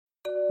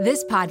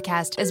This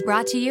podcast is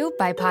brought to you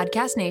by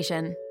Podcast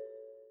Nation.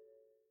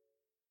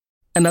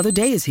 Another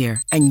day is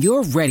here, and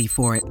you're ready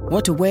for it.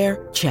 What to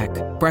wear? Check.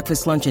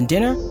 Breakfast, lunch, and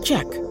dinner?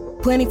 Check.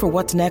 Planning for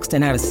what's next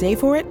and how to save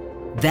for it?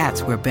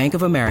 That's where Bank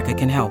of America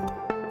can help.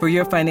 For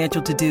your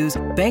financial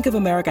to-dos, Bank of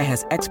America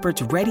has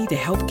experts ready to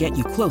help get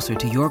you closer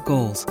to your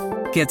goals.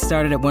 Get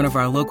started at one of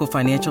our local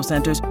financial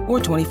centers or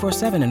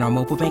 24/7 in our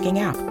mobile banking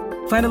app.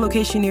 Find a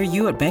location near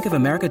you at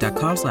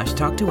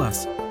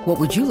bankofamerica.com/talktous. What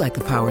would you like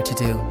the power to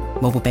do?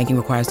 Mobile banking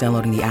requires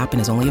downloading the app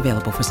and is only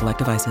available for select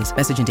devices.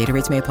 Message and data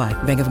rates may apply.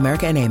 Bank of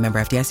America N.A., member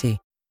FDIC.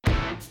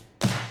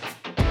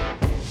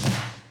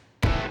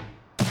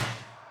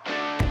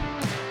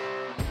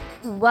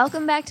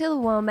 Welcome back to the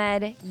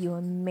WOMED, you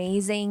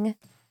amazing,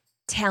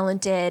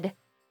 talented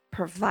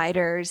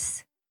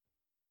providers.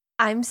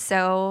 I'm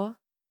so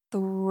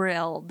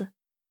thrilled.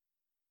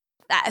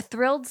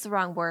 Thrilled's the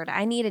wrong word.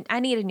 I need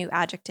a new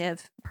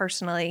adjective,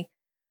 personally.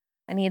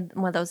 I need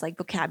one of those like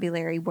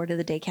vocabulary word of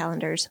the day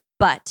calendars.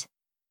 But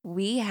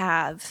we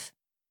have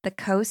the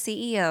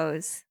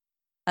co-CEOs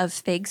of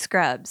FIGS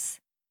Scrubs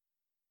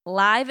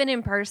live and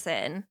in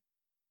person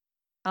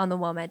on the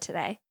WOMED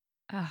today.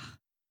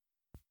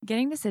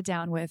 Getting to sit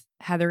down with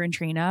Heather and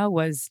Trina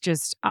was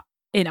just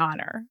an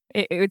honor.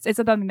 It's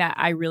something that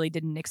I really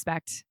didn't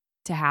expect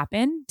to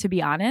happen, to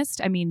be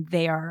honest. I mean,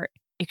 they are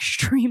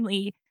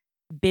extremely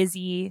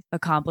busy,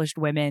 accomplished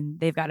women.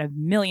 They've got a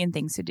million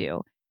things to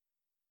do.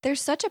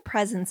 There's such a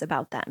presence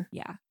about them.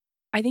 Yeah.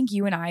 I think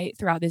you and I,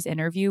 throughout this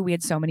interview, we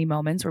had so many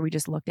moments where we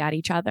just looked at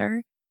each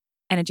other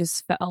and it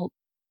just felt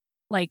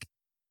like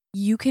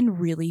you can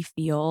really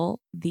feel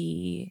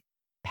the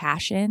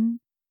passion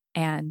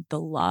and the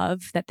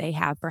love that they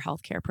have for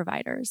healthcare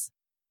providers.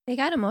 They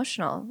got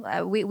emotional.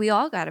 We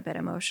all got a bit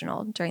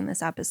emotional during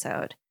this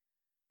episode.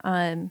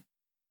 And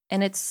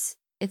it's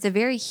a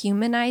very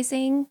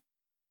humanizing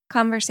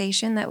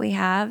conversation that we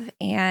have.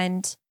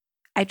 And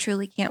I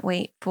truly can't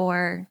wait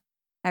for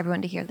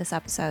everyone to hear this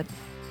episode.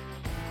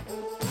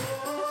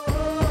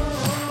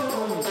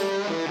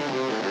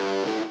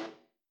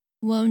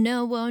 Whoa,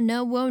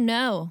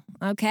 no.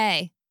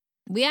 Okay.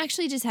 We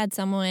actually just had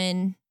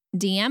someone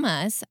DM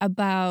us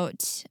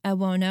about a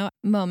whoa no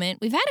moment.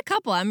 We've had a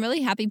couple. I'm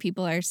really happy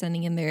people are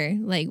sending in their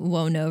like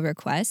whoa no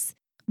requests,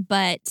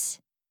 but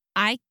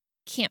I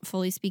can't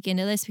fully speak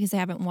into this because I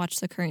haven't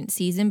watched the current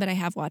season, but I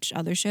have watched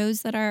other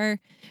shows that are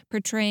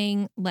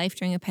portraying life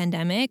during a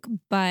pandemic.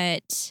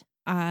 But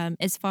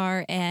as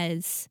far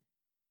as,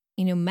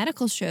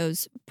 medical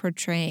shows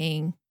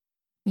portraying,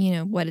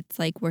 what it's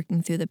like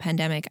working through the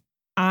pandemic,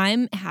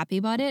 I'm happy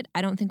about it.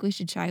 I don't think we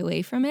should shy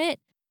away from it.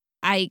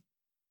 I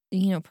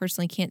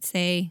personally can't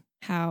say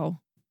how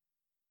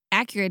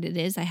accurate it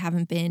is. I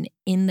haven't been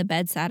in the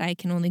bedside. I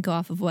can only go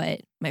off of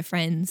what my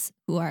friends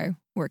who are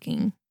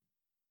working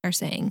are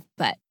saying.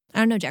 But I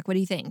don't know, Jack, what do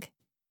you think?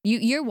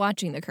 You're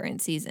watching the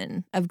current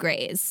season of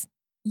Grey's.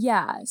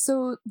 Yeah.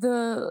 So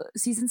the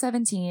season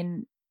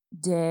 17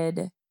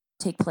 did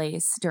take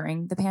place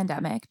during the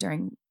pandemic,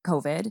 during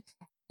COVID.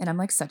 And I'm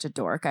like such a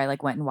dork. I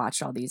like went and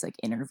watched all these like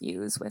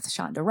interviews with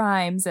Shonda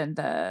Rhimes and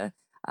the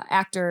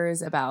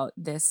actors about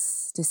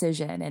this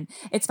decision. And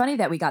it's funny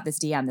that we got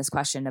this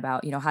question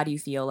about, how do you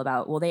feel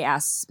about, well, they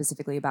asked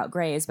specifically about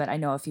Grey's, but I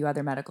know a few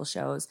other medical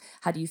shows.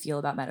 How do you feel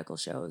about medical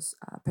shows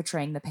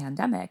portraying the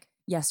pandemic?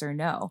 Yes or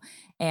no?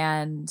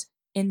 And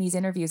in these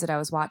interviews that I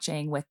was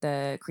watching with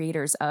the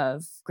creators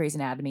of Grey's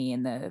Anatomy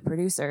and the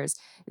producers,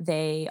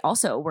 they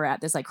also were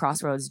at this like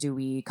crossroads. Do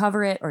we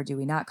cover it or do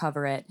we not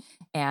cover it?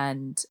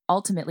 And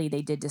ultimately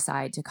they did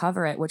decide to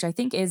cover it, which I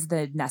think is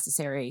the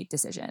necessary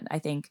decision. I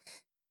think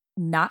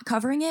not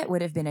covering it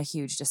would have been a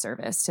huge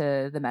disservice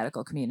to the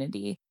medical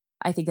community.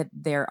 I think that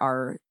there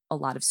are a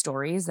lot of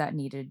stories that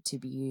needed to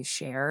be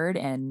shared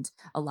and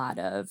a lot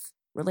of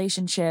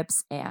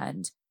relationships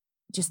and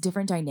just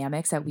different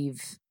dynamics that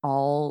we've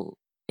all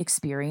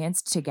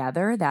experienced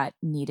together that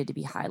needed to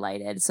be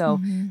highlighted. So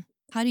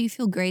how do you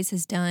feel Grey's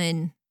has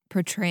done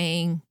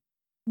portraying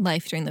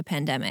life during the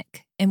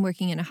pandemic and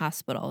working in a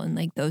hospital and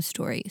like those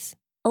stories?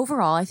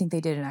 Overall, I think they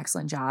did an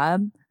excellent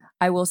job.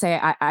 I will say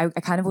I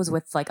kind of was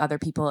with like other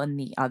people in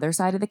the other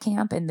side of the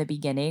camp in the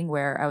beginning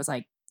where I was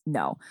like,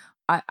 no,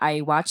 I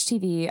watch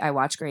TV. I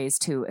watch Grey's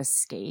to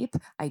escape.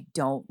 I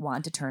don't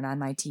want to turn on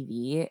my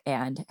TV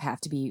and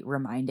have to be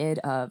reminded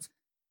of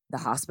the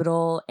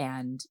hospital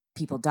and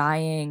people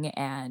dying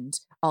and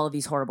all of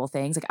these horrible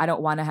things. Like, I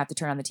don't want to have to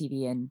turn on the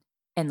TV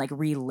and like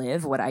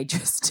relive what I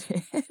just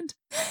did.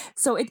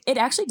 So it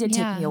actually did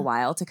take me a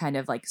while to kind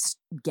of like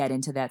get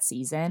into that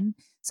season.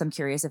 So I'm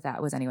curious if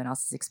that was anyone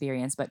else's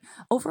experience. But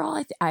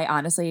overall, I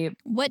honestly...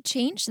 What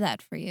changed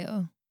that for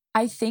you?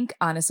 I think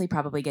honestly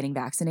probably getting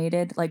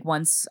vaccinated. Like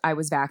once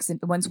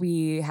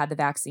we had the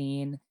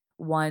vaccine,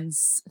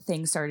 once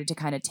things started to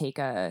kind of take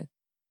a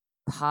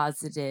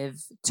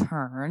positive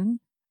turn.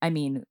 I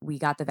mean, we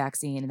got the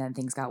vaccine and then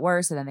things got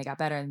worse and then they got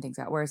better and things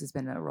got worse. It's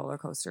been a roller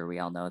coaster. We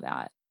all know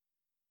that.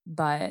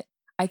 But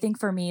I think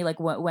for me, like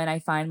when I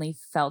finally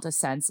felt a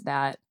sense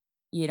that,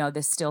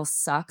 this still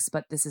sucks,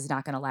 but this is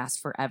not going to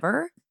last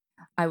forever.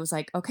 I was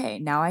like, okay,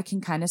 now I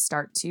can kind of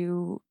start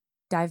to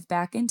dive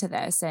back into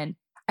this. And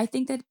I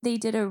think that they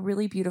did a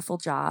really beautiful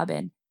job.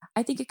 And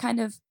I think it kind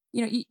of,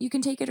 you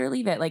can take it or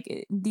leave it.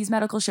 Like these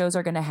medical shows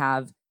are going to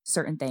have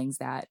certain things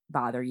that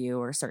bother you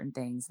or certain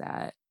things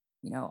that,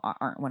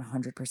 aren't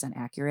 100%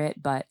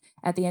 accurate. But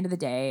at the end of the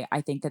day,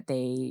 I think that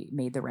they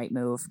made the right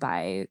move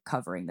by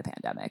covering the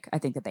pandemic. I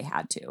think that they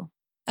had to.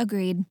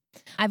 Agreed.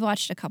 I've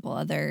watched a couple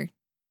other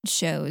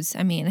shows.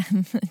 I mean,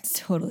 I'm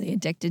totally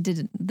addicted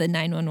to the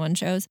 911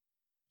 shows.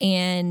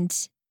 And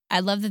I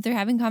love that they're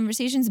having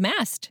conversations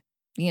masked.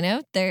 They're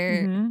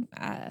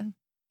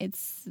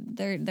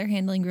they're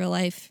handling real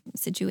life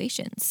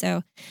situations.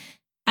 So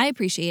I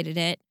appreciated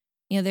it.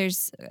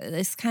 There's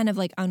this kind of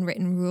like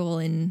unwritten rule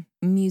in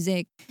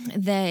music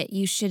that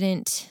you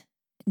shouldn't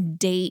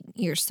date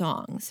your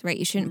songs, right?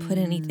 You shouldn't put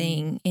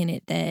anything in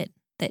it that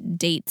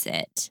dates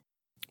it,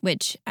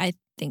 which I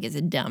think is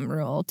a dumb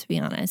rule, to be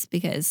honest,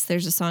 because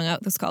there's a song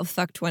out that's called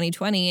Fuck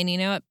 2020, and you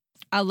know what?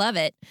 I love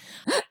it.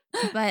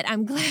 But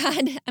I'm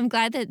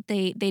glad that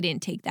they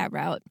didn't take that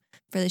route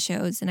for the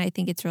shows, and I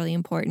think it's really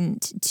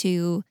important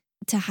to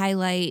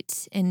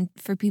highlight and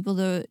for people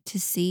to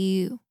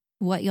see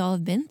what y'all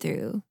have been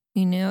through.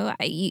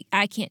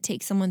 I can't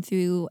take someone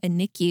through a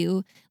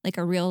NICU, like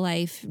a real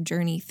life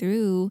journey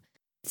through.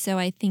 So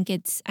I think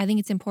it's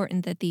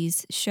important that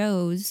these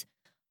shows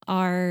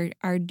are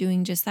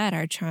doing just that,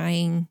 are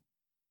trying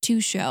to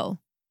show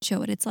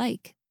what it's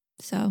like.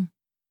 So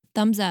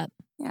thumbs up.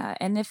 Yeah.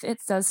 And if it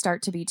does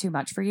start to be too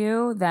much for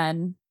you,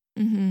 then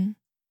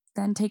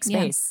take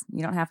space.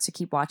 You don't have to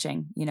keep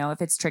watching.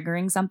 If it's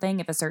triggering something,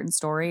 if a certain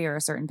story or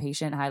a certain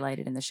patient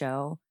highlighted in the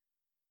show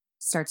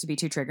starts to be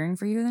too triggering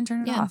for you, then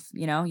turn it off.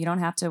 You don't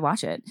have to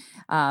watch it.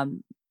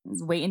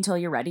 Wait until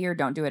you're ready or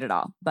don't do it at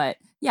all. But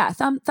yeah,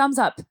 thumbs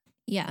up.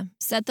 Yeah.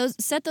 Set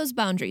those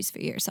boundaries for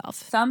yourself.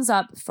 Thumbs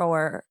up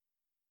for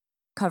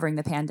covering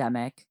the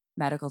pandemic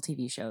medical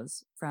TV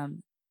shows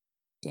from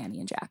Danny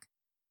and Jack.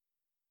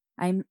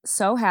 I'm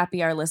so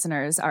happy our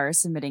listeners are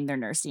submitting their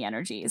nursey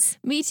energies.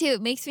 Me too.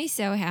 It makes me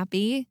so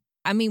happy.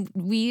 I mean,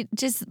 we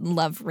just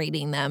love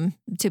reading them,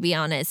 to be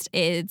honest.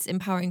 It's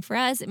empowering for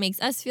us. It makes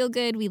us feel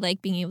good. We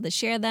like being able to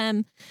share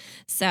them.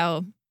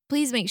 So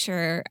please make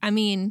sure,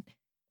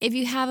 if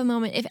you have a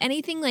moment, if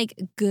anything like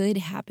good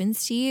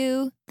happens to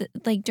you,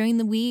 like during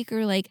the week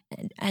or like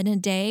in a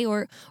day,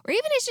 or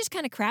even it's just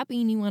kind of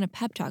crappy and you want a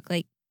pep talk,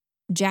 like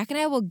Jack and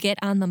I will get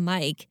on the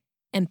mic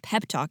and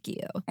pep talk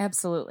you.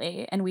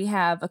 Absolutely. And we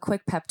have a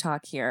quick pep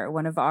talk here.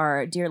 One of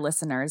our dear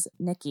listeners,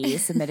 Nikki,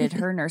 submitted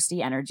her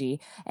nursey energy,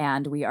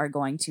 and we are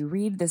going to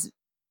read this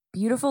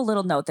beautiful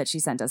little note that she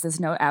sent us. This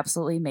note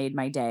absolutely made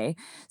my day.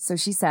 So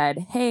she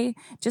said, "Hey,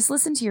 just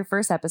listened to your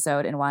first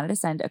episode and wanted to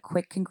send a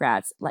quick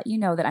congrats. Let you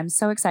know that I'm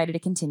so excited to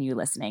continue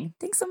listening."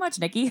 Thanks so much,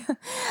 Nikki.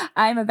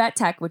 I'm a vet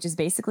tech, which is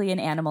basically an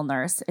animal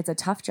nurse. It's a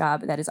tough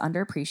job that is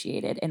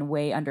underappreciated and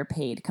way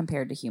underpaid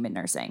compared to human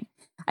nursing.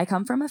 I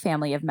come from a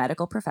family of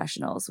medical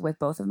professionals, with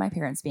both of my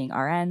parents being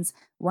RNs,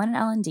 one in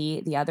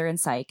L&D, the other in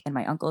psych, and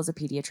my uncle is a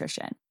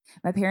pediatrician.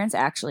 My parents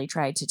actually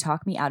tried to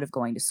talk me out of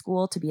going to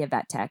school to be a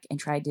vet tech and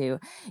tried to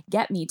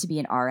get me to be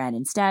an RN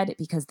instead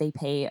because they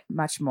pay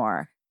much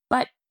more.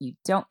 But you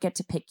don't get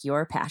to pick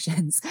your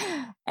passions.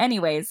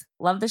 Anyways,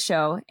 love the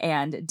show.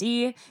 And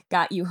D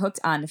got you hooked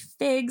on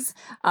FIGS.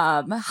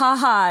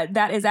 Haha,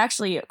 that is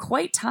actually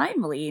quite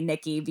timely,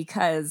 Nikki,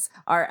 because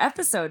our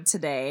episode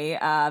today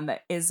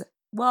is,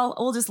 well,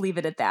 we'll just leave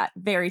it at that.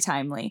 Very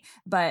timely.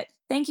 But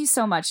thank you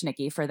so much,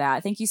 Nikki, for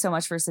that. Thank you so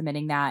much for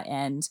submitting that.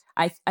 And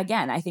I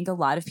think a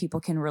lot of people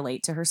can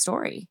relate to her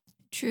story.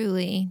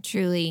 Truly,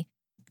 truly.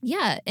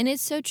 Yeah. And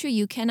it's so true.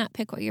 You cannot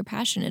pick what you're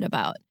passionate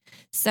about.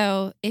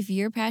 So if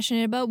you're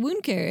passionate about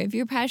wound care, if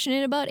you're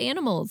passionate about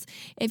animals,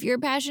 if you're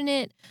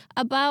passionate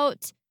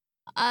about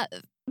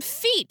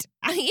feet,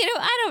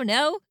 I don't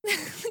know,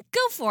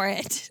 go for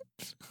it.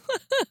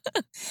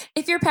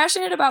 If you're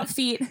passionate about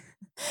feet,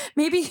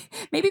 maybe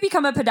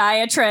become a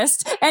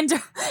podiatrist and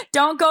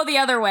don't go the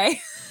other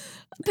way.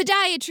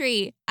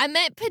 Podiatry. I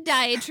meant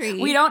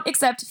podiatry. We don't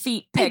accept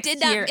feet pics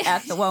here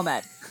at the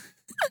WOMED.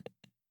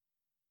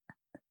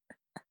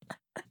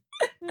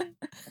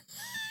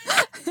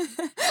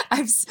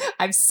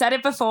 I've said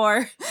it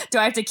before. Do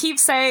I have to keep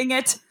saying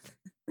it?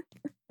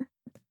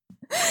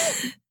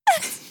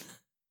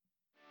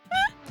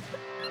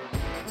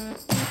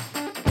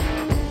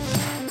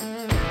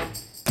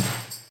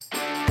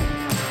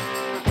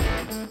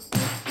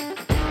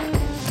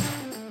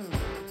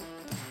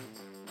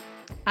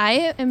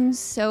 I am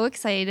so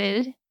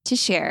excited to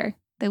share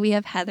that we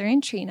have Heather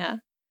and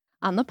Trina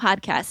on the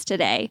podcast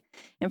today.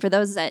 And for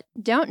those that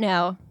don't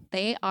know,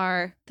 they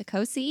are the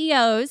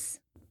co-CEOs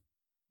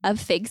of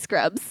FIGS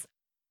Scrubs.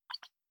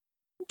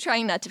 I'm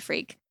trying not to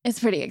freak. It's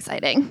pretty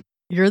exciting.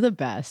 You're the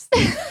best.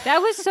 That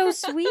was so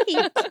sweet.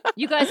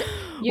 You guys,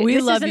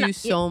 we love you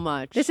so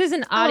much. This is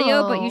an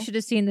audio, but you should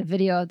have seen the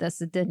video of this.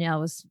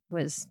 Danielle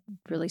was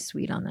really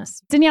sweet on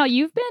this. Danielle,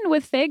 you've been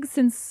with FIGS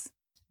since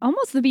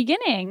almost the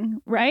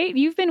beginning, right?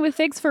 You've been with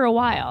FIGS for a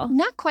while.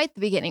 Not quite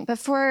the beginning, but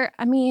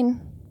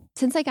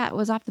since I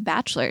was off The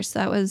Bachelor, so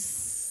that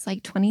was was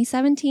like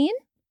 2017.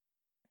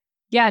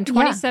 Yeah, in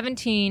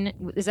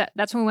 2017,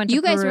 that's when we went to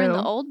You guys Peru. were in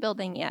the old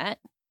building yet.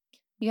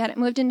 You hadn't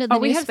moved into the new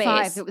we had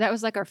space. 5. That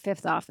was like our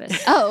 5th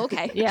office. Oh,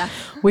 okay. Yeah.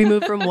 We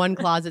moved from one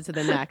closet to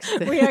the next.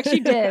 We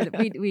actually did.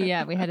 We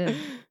had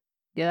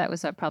that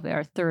was probably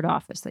our 3rd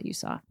office that you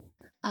saw.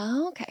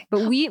 Oh, okay.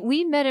 But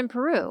we met in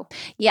Peru.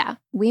 Yeah,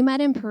 we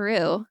met in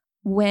Peru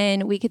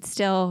when we could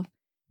still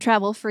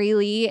travel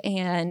freely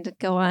and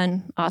go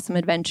on awesome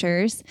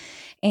adventures.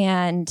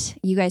 And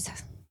you guys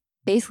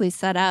basically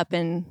set up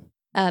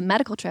a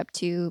medical trip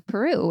to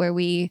Peru where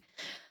we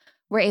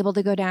were able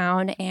to go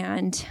down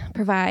and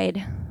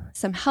provide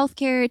some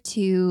healthcare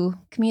to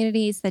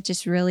communities that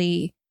just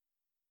really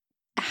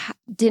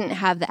didn't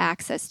have the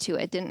access to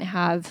it, didn't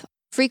have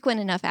frequent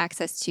enough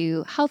access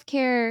to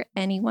healthcare,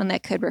 anyone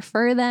that could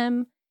refer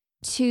them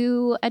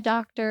to a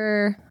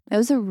doctor. It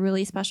was a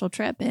really special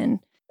trip. And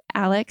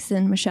Alex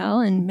and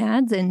Michelle and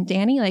Mads and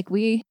Danny, like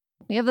we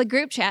have the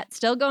group chat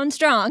still going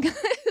strong.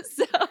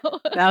 So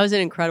that was an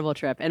incredible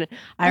trip. And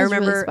I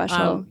remember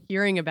really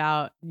hearing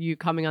about you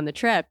coming on the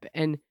trip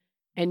and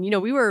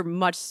we were a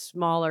much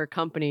smaller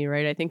company,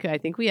 right? I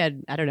think we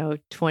had,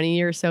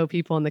 20 or so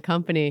people in the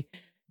company.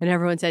 And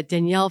everyone said,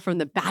 Danielle from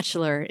The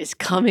Bachelor is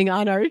coming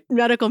on our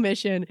medical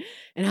mission.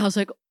 And I was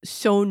like,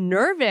 so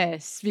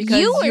nervous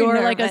because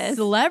you're like a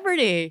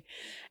celebrity.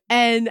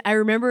 And I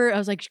remember I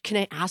was like, can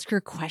I ask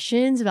her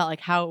questions about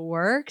like how it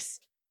works?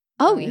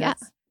 Oh, yeah.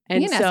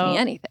 And you can ask me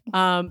anything.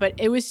 But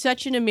it was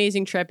such an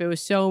amazing trip. It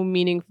was so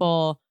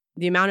meaningful.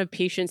 The amount of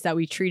patients that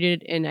we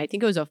treated in, I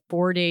think it was a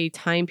 4-day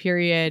time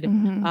period.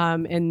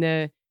 Mm-hmm.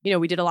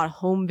 And we did a lot of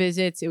home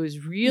visits. It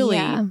was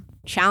really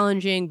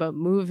challenging, but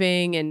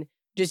moving. And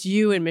just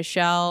you and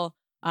Michelle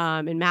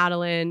and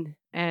Madeline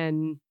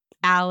and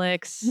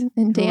Alex.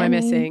 And Danny. Who am I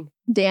missing?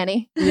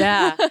 Danny.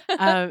 Yeah.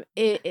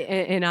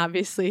 And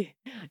obviously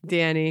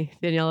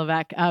Danielle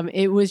Levesque.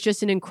 It was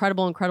just an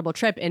incredible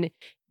trip. And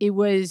it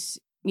was,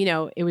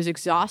 it was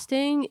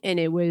exhausting and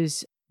it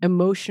was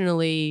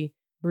emotionally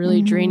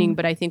really draining.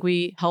 But I think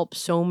we helped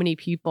so many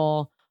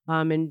people.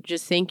 And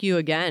just thank you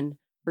again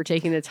for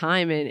taking the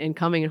time and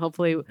coming. And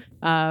hopefully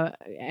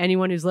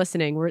anyone who's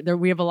listening,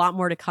 we have a lot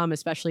more to come,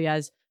 especially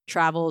as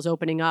travel is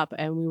opening up.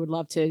 And we would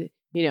love to,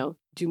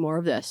 do more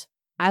of this.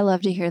 I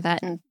love to hear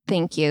that. And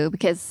thank you,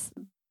 because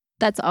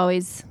that's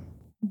always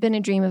been a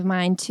dream of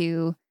mine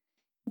to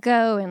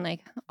go and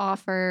like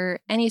offer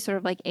any sort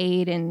of like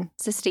aid and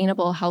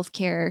sustainable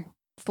healthcare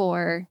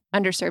for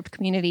underserved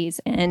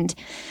communities. And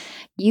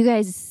you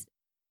guys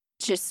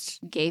just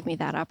gave me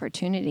that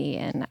opportunity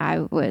and I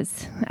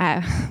was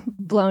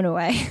blown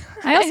away.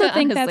 I also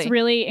think that's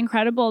really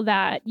incredible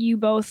that you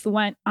both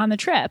went on the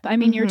trip. I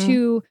mean, you're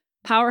two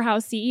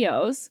powerhouse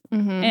CEOs.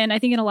 And I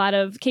think in a lot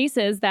of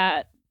cases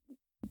that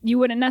you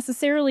wouldn't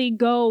necessarily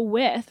go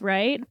with,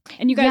 right?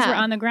 And you guys were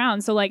on the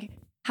ground. So like,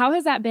 how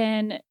has that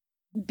been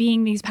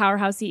being these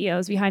powerhouse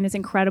CEOs behind this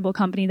incredible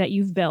company that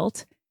you've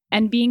built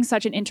and being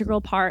such an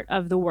integral part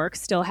of the work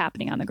still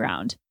happening on the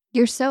ground?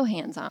 You're so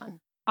hands-on.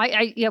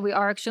 Yeah, we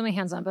are extremely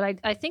hands-on, but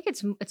I think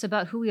it's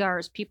about who we are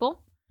as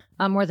people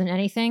more than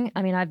anything.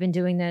 I mean, I've been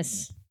doing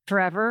this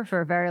forever,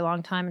 for a very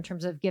long time, in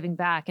terms of giving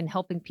back and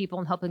helping people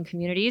and helping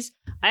communities.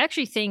 I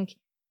actually think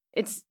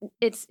it's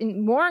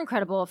more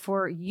incredible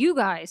for you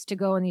guys to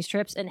go on these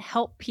trips and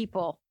help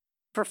people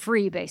for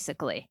free,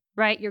 basically,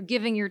 right? You're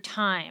giving your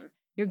time,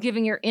 you're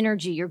giving your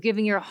energy, you're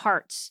giving your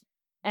hearts.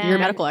 And your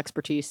medical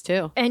expertise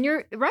too. And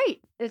you're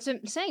right. It's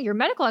saying your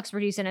medical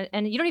expertise in it,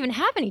 and you don't even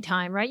have any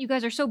time, right? You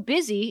guys are so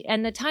busy,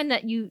 and the time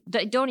that you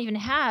don't even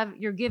have,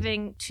 you're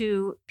giving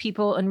to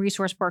people in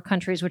resource poor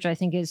countries, which I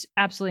think is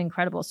absolutely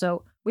incredible.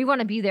 So we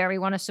want to be there. We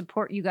want to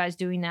support you guys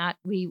doing that.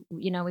 We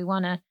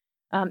want to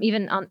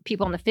even on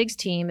people on the FIGS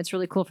team. It's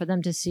really cool for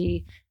them to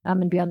see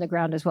and be on the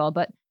ground as well.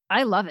 But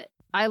I love it.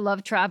 I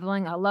love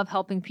traveling. I love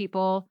helping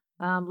people.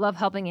 Love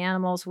helping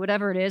animals,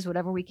 whatever it is,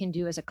 whatever we can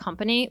do as a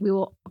company, we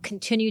will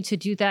continue to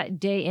do that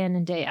day in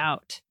and day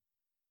out.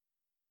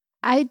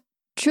 I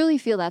truly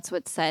feel that's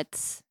what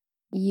sets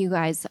you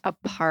guys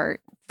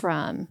apart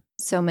from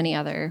so many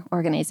other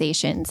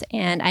organizations.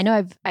 And I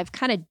know I've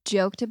kind of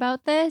joked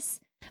about this,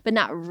 but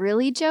not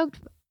really joked.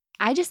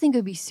 I just think it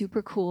would be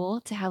super cool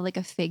to have like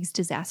a FIGS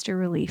disaster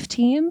relief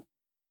team.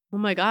 Oh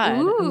my God.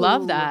 Ooh, I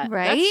love that.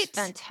 Right?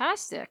 That's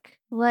fantastic.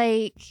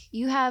 Like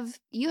you have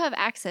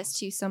access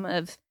to some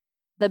of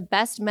the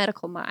best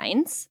medical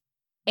minds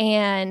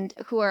and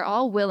who are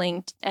all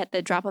willing at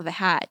the drop of a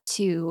hat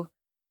to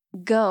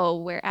go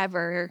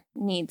wherever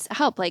needs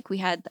help. Like we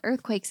had the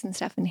earthquakes and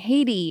stuff in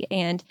Haiti,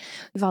 and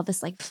we've all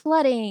this like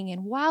flooding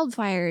and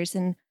wildfires.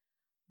 And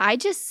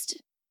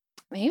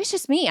maybe it's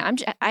just me.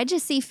 I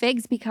just see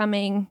FIGS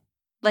becoming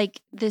like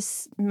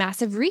this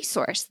massive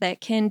resource that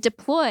can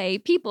deploy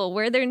people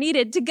where they're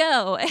needed to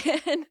go.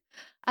 And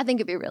I think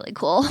it'd be really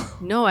cool.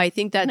 No, I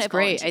think that's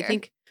great. Volunteer. I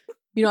think,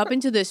 up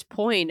until this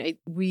point,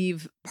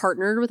 we've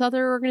partnered with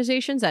other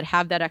organizations that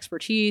have that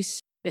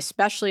expertise,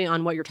 especially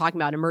on what you're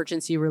talking about,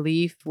 emergency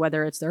relief,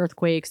 whether it's the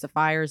earthquakes, the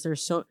fires.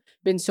 There's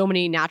been so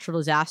many natural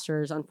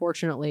disasters,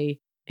 unfortunately,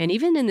 And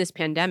even in this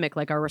pandemic,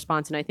 like our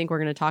response, and I think we're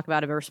going to talk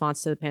about a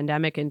response to the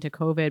pandemic and to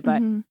COVID,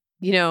 but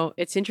you know,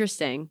 it's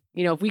interesting.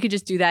 You know, if we could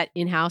just do that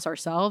in-house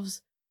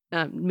ourselves,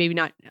 maybe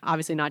not,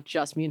 obviously not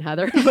just me and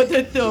Heather, but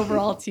the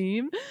overall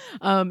team,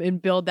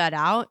 and build that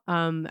out,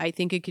 I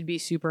think it could be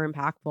super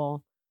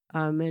impactful.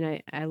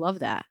 And I love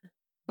that.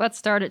 Let's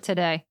start it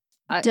today.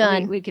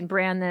 Done. We can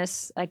brand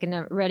this. I can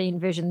already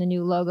envision the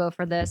new logo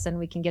for this, and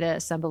we can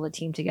assemble a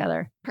team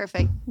together.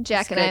 Perfect.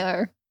 Jack and I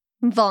are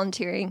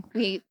volunteering.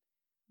 We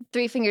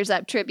 3 fingers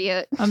up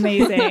tribute.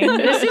 Amazing.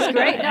 This is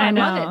great. No, I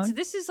love know. it. So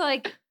this is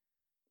like,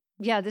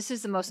 yeah, this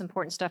is the most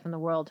important stuff in the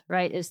world,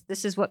 right?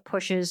 This is what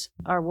pushes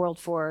our world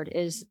forward,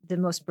 is the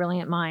most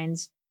brilliant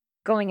minds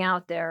going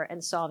out there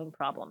and solving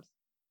problems.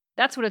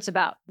 That's what it's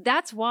about.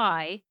 That's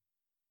why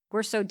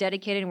we're so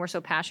dedicated and we're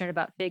so passionate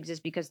about FIGS, is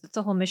because that's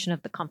the whole mission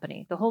of the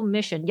company. The whole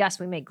mission, yes,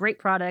 we make great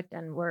product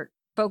and we're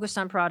focused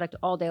on product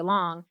all day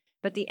long.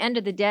 But at the end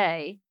of the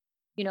day,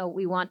 you know,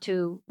 we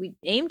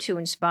aim to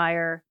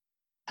inspire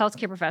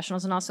healthcare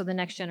professionals and also the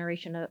next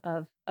generation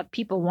of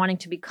people wanting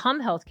to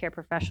become healthcare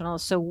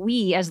professionals. So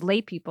we as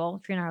lay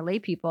people, train our lay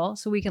people,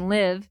 so we can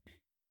live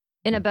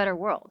in a better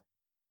world,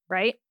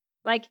 right?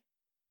 Like,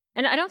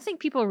 and I don't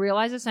think people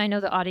realize this. I know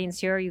the audience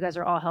here, you guys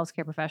are all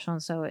healthcare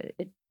professionals, so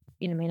it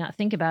you know, may not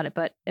think about it,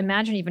 but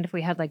imagine even if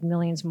we had like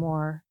millions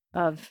more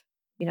of,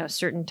 you know,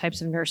 certain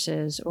types of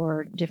nurses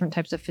or different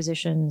types of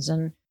physicians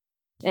and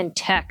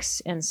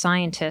techs and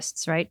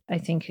scientists, right? I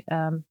think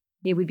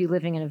we'd be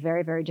living in a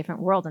very, very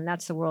different world. And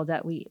that's the world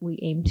that we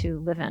aim to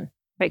live in,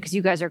 right? Because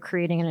you guys are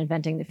creating and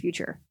inventing the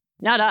future,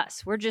 not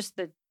us. We're just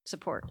the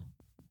support.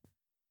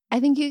 I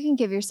think you can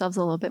give yourselves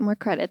a little bit more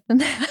credit than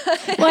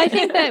that. Well, I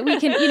think that we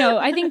can, you know,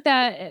 I think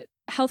that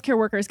healthcare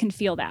workers can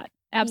feel that.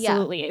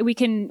 Absolutely.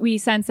 Yeah. We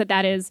sense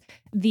that is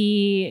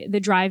the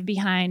drive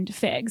behind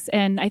FIGS.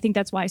 And I think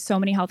that's why so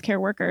many healthcare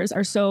workers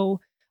are so,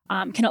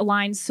 can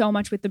align so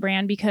much with the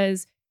brand,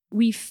 because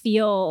we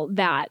feel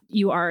that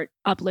you are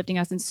uplifting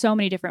us in so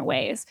many different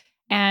ways.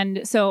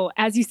 And so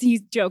as you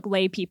see, joke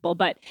lay people,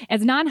 but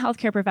as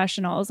non-healthcare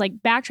professionals, like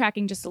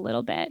backtracking just a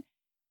little bit,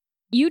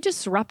 you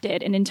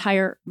disrupted an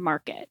entire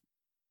market.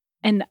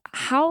 And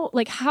how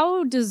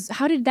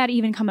did that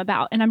even come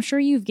about? And I'm sure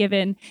you've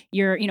given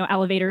your, you know,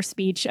 elevator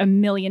speech a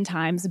million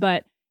times,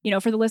 but, you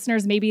know, for the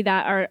listeners maybe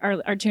that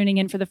are tuning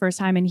in for the first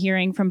time and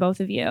hearing from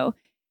both of you,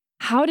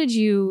 how did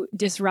you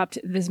disrupt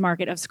this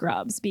market of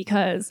scrubs?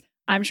 Because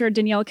I'm sure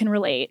Danielle can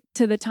relate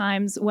to the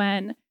times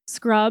when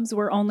scrubs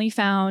were only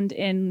found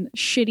in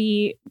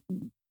shitty,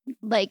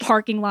 like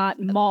parking lot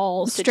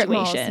mall strip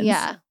situations. Malls,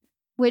 yeah.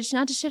 Which,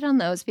 not to shit on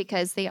those,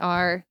 because they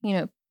are, you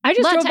know, I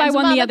just drove by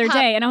one the other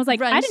day and I was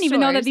like, I didn't even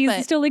know that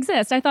these still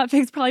exist. I thought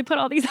FIGS probably put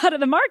all these out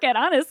of the market,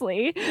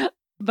 honestly.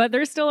 But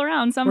they're still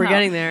around somehow. We're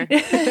getting there.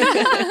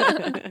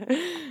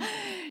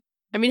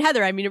 I mean,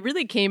 Heather, it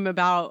really came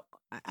about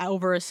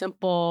over a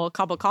simple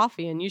cup of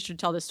coffee, and you should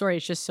tell the story.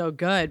 It's just so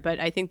good.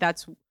 But I think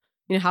that's,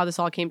 you know, how this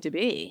all came to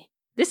be.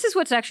 This is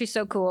what's actually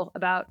so cool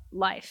about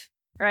life,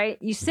 right?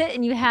 You sit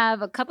and you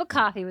have a cup of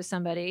coffee with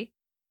somebody.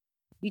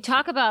 You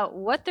talk about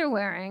what they're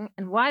wearing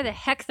and why the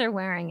heck they're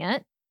wearing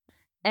it.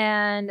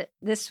 And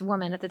this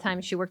woman at the time,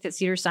 she worked at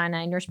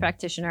Cedars-Sinai, nurse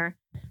practitioner.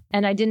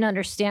 And I didn't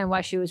understand why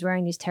she was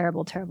wearing these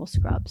terrible, terrible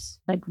scrubs,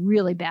 like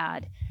really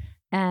bad.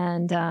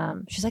 And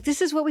she's like,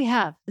 this is what we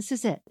have. This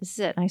is it. This is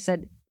it. And I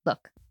said,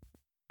 look,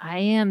 I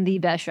am the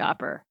best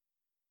shopper,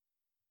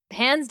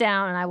 hands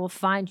down, and I will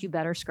find you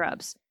better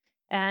scrubs.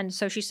 And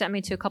so she sent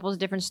me to a couple of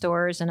different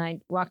stores, and I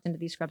walked into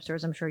these scrub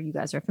stores. I'm sure you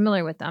guys are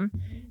familiar with them.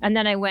 And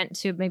then I went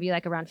to maybe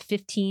like around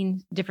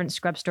 15 different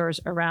scrub stores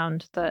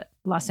around the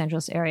Los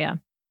Angeles area.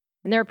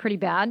 And they were pretty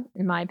bad,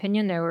 in my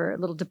opinion. They were a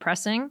little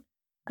depressing,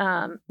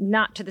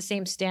 not to the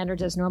same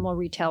standards as normal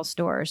retail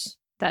stores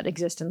that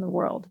exist in the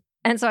world.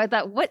 And so I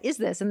thought, what is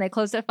this? And they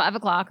closed at 5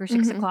 o'clock or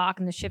 6 o'clock,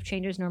 and the shift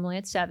changes normally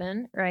at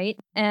 7, right?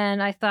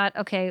 And I thought,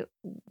 okay,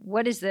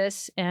 what is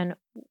this? And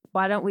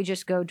why don't we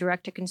just go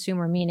direct to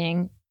consumer,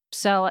 meaning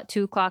sell at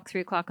 2 o'clock,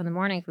 3 o'clock in the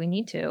morning if we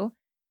need to,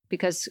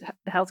 because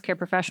healthcare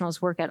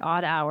professionals work at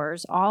odd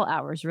hours, all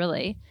hours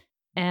really.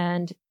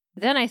 And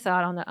then I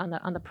thought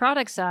on the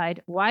product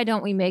side, why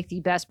don't we make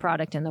the best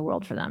product in the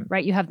world for them,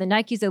 right? You have the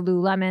Nikes, the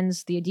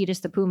Lululemons, the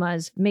Adidas, the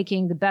Pumas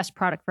making the best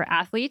product for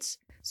athletes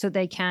so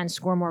they can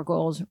score more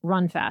goals,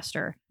 run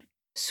faster,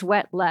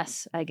 sweat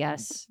less, I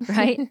guess,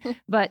 right?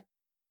 But,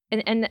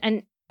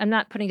 and I'm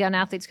not putting down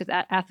athletes, because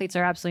athletes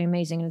are absolutely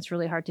amazing, and it's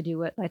really hard to do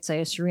what, let's say,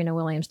 a Serena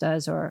Williams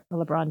does, or a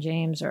LeBron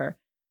James, or,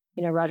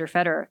 you know, Roger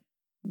Federer.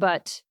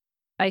 But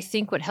I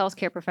think what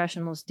healthcare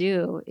professionals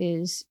do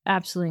is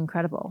absolutely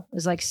incredible.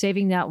 It's like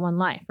saving that one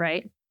life,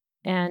 right?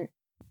 And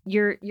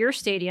your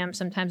stadium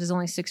sometimes is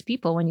only 6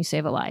 people when you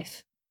save a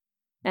life.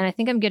 And I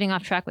think I'm getting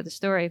off track with the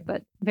story,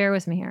 but bear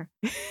with me here.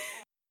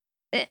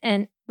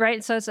 And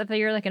right, so it's if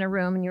you're like in a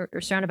room and you're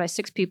surrounded by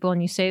 6 people and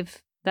you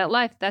save that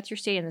life, that's your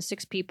stadium, the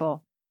 6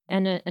 people.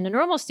 And in a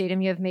normal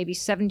stadium, you have maybe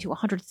 7 to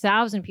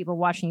 100,000 people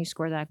watching you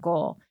score that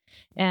goal.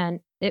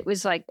 And it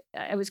was like,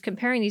 I was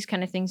comparing these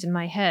kind of things in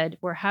my head,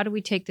 where how do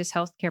we take this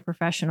healthcare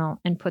professional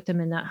and put them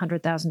in that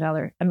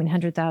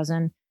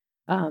 $100,000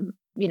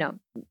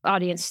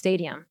 audience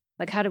stadium.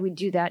 Like, how do we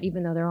do that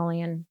even though they're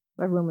only in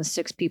a room with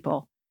 6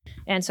 people?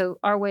 And so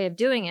our way of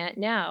doing it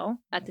now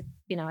I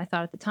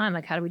thought at the time,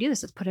 like, how do we do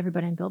this? Let's put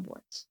everybody on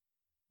billboards,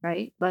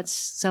 right? Let's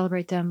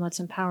celebrate them. Let's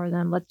empower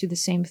them. Let's do the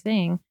same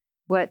thing,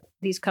 what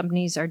these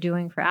companies are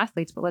doing for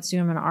athletes, but let's do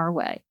them in our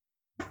way.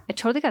 I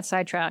totally got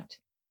sidetracked.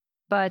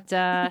 But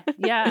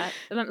yeah,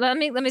 let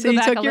me go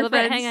back a little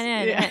bit. Hang on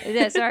in.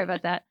 Yeah, sorry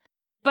about that.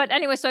 But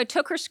anyway, so I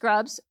took her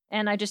scrubs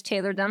and I just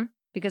tailored them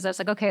because I was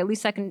like, okay, at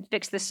least I can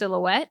fix the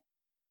silhouette.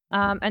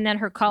 And then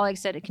her colleague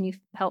said, can you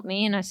help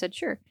me? And I said,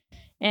 sure.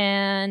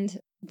 And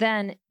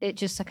then it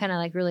just kind of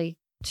like really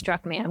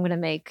struck me. I'm going to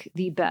make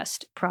the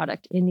best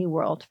product in the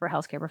world for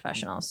healthcare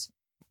professionals.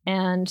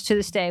 And to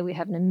this day, we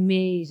have an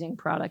amazing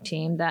product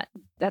team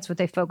that's what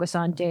they focus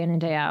on day in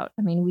and day out.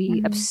 I mean,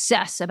 we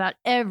obsess about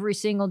every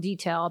single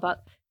detail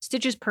about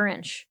stitches per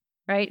inch,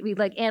 right? We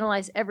like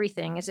analyze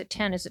everything. Is it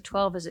 10? Is it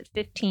 12? Is it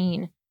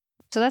 15?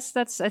 So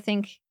I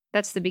think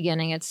that's the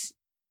beginning.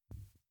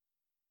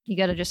 You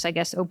got to just, I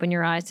guess, open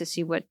your eyes to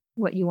see what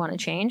you want to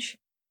change.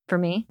 For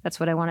me, that's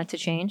what I wanted to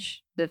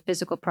change, the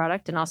physical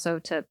product, and also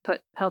to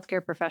put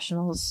healthcare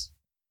professionals,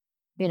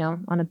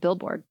 on a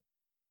billboard.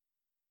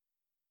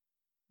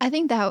 I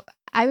think that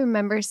I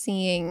remember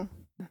seeing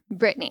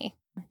Brittany,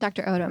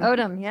 Dr.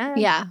 Odom.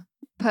 Yeah,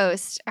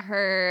 post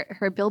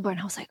her billboard.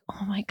 And I was like,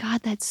 oh my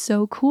God, that's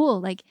so cool.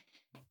 Like,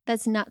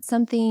 that's not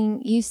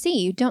something you see.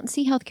 You don't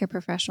see healthcare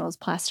professionals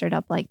plastered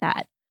up like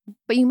that.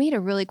 But you made a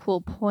really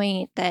cool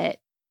point that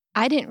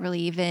I didn't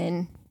really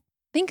even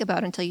think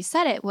about until you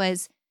said it,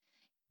 was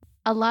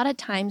a lot of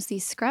times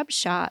these scrub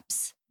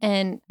shops,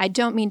 and I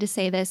don't mean to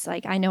say this,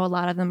 like, I know a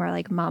lot of them are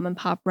like mom and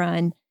pop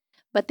run,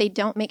 but they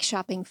don't make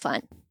shopping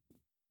fun.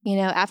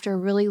 After a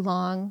really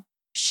long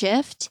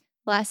shift,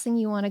 the last thing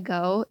you want to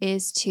go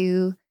is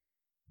to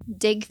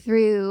dig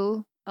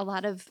through a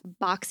lot of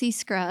boxy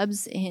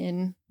scrubs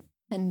in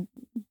a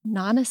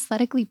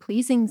non-aesthetically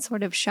pleasing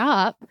sort of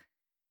shop,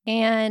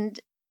 and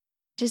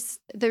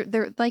just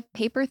they're like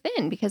paper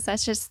thin, because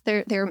that's just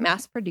they're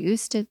mass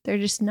produced. They're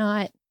just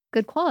not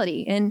good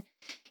quality. And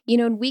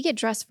when we get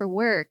dressed for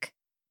work,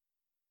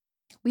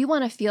 we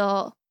want to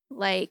feel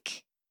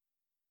like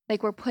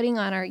we're putting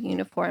on our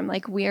uniform,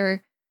 like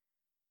we're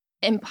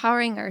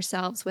empowering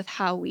ourselves with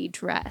how we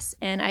dress.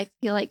 And I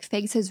feel like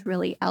FIGS has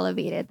really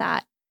elevated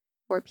that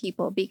for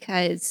people,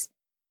 because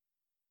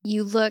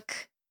you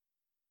look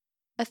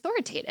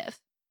authoritative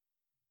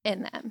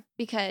in them,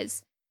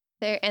 because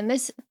and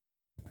this,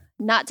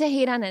 not to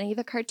hate on any of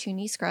the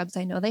cartoony scrubs,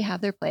 I know they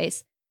have their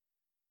place.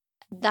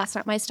 That's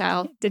not my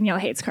style. Danielle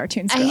hates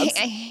cartoon scrubs.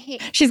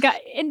 She's got,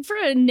 and for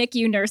a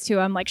NICU nurse too,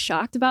 I'm like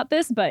shocked about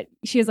this, but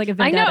she has like a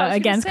vendetta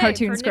against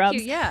cartoon scrubs.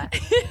 NICU, yeah.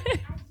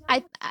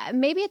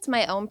 Maybe it's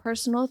my own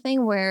personal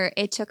thing where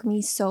it took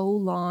me so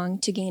long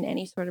to gain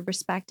any sort of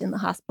respect in the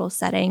hospital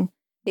setting,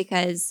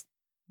 because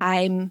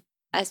I'm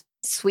a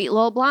sweet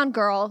little blonde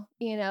girl,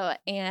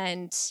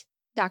 and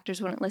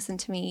doctors wouldn't listen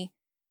to me.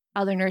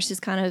 Other nurses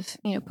kind of,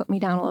 put me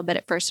down a little bit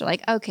at first. They're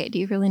like, okay, do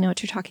you really know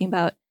what you're talking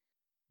about?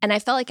 And I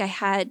felt like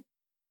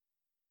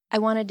I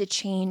wanted to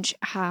change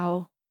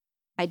how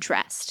I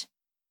dressed,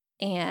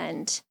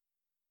 and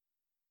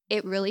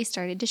it really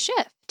started to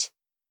shift.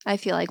 I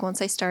feel like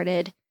once I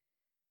started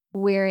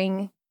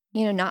wearing,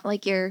 not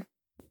like your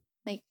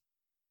like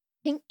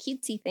pink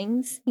cutesy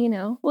things,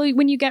 Well,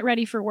 when you get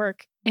ready for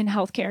work in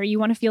healthcare, you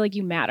want to feel like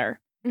you matter.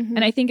 Mm-hmm.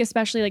 And I think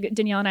especially like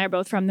Danielle and I are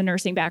both from the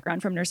nursing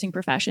background, from nursing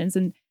professions.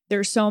 And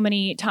there's so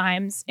many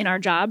times in our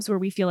jobs where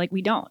we feel like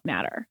we don't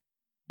matter.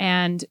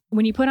 And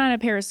when you put on a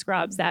pair of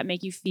scrubs that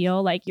make you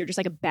feel like you're just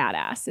like a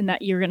badass and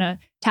that you're going to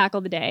tackle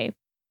the day,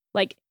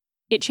 like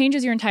it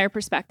changes your entire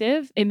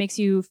perspective. It makes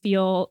you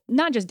feel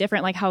not just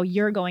different, like how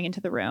you're going into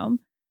the room,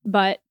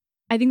 but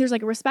I think there's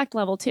like a respect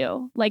level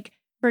too. Like,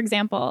 for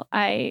example,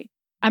 I'm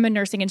a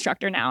nursing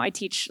instructor now. I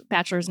teach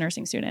bachelor's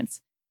nursing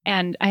students.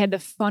 And I had the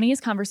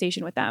funniest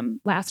conversation with them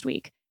last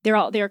week. They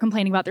are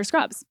complaining about their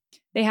scrubs.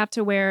 They have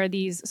to wear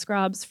these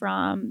scrubs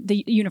from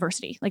the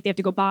university. Like they have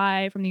to go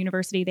buy from the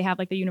university. They have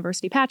like the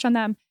university patch on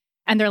them.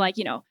 And they're like,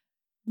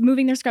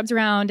 moving their scrubs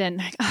around and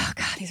like, oh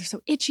God, these are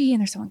so itchy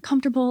and they're so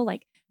uncomfortable.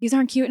 Like these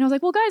aren't cute. And I was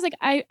like, well, guys,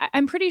 like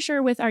I'm pretty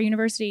sure with our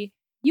university,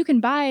 you can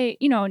buy,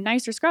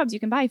 nicer scrubs. You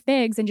can buy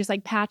FIGS and just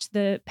like patch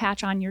the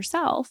patch on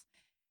yourself.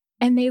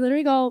 And they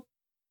literally go,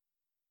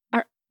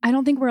 I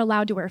don't think we're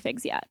allowed to wear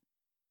FIGS yet.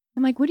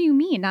 I'm like, what do you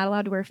mean not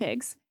allowed to wear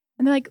FIGS?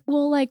 And they're like,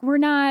 well, like we're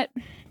not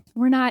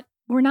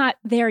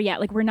there yet.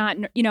 Like we're not,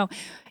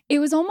 it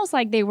was almost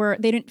like they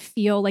didn't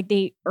feel like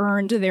they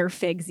earned their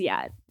FIGS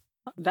yet.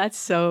 That's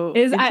so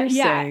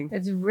interesting.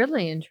 It's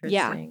really interesting.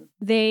 Yeah.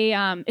 They,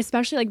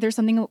 especially like there's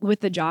something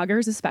with the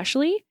joggers,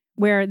 especially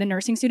where the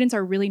nursing students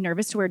are really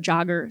nervous to wear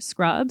jogger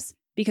scrubs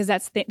because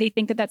they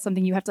think that that's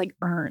something you have to like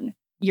earn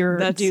your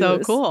That's dues. So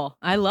cool.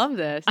 I love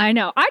this. I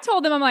know. I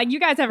told them, I'm like, you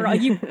guys have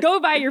it. You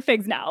go buy your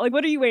FIGS now. Like,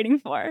 what are you waiting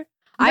for?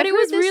 But it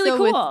was really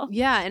cool.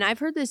 And I've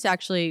heard this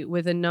actually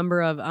with a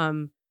number of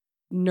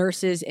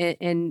nurses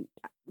and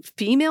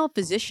female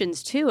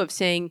physicians too, of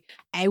saying,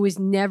 I was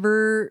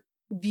never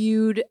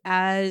viewed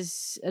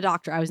as a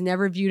doctor. I was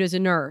never viewed as a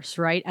nurse,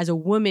 right? As a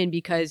woman,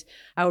 because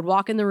I would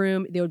walk in the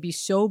room, they would be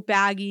so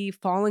baggy,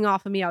 falling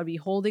off of me. I would be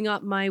holding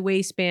up my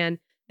waistband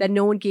that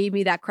no one gave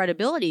me that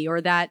credibility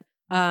or that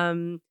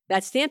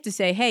stamp to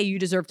say, hey, you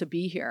deserve to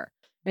be here.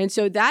 And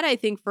so that, I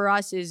think, for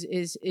us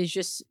is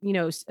just,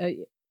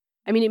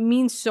 I mean, it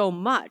means so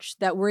much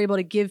that we're able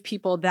to give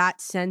people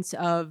that sense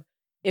of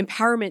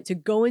empowerment to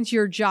go into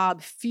your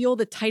job, feel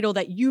the title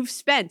that you've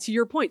spent, to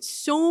your point,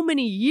 so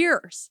many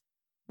years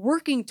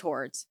working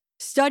towards,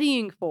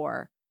 studying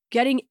for,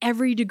 getting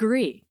every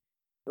degree.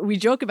 We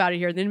joke about it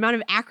here, the amount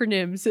of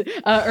acronyms or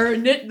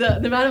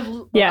the amount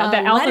of the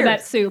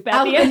alphabet soup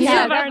at the end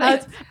of our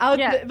notes.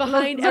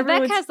 Behind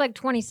Rebecca has like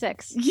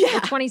 26 or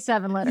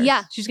 27 letters.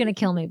 Yeah. She's going to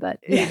kill me, but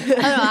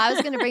I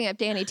was going to bring up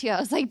Danny too. I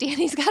was like,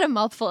 Danny's got a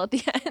mouthful at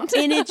the end.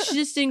 And it's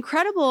just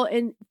incredible.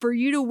 And for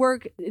you to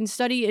work and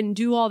study and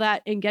do all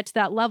that and get to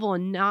that level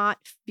and not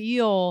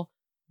feel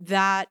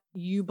that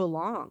you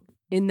belong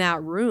in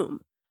that room.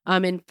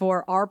 And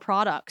for our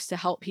products to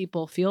help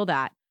people feel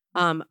that.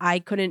 I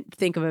couldn't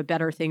think of a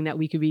better thing that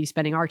we could be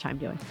spending our time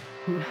doing.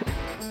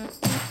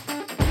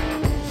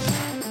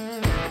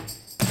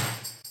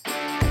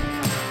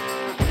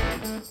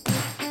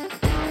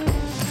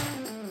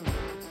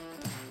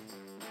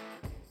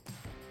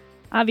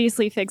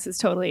 Obviously, FIGS has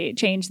totally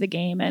changed the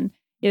game. And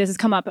this has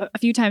come up a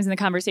few times in the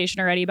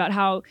conversation already about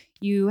how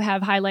you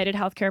have highlighted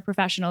healthcare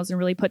professionals and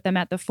really put them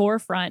at the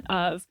forefront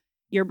of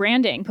your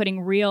branding,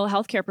 putting real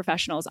healthcare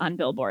professionals on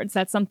billboards.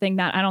 That's something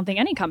that I don't think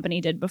any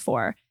company did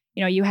before.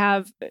 You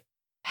have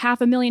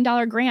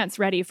 $500,000 grants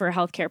ready for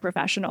healthcare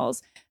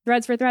professionals,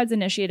 Threads for Threads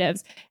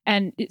initiatives,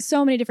 and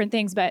so many different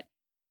things. But,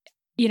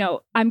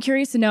 I'm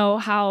curious to know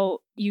how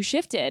you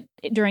shifted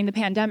during the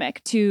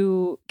pandemic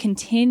to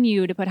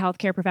continue to put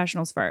healthcare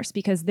professionals first,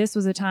 because this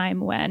was a time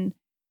when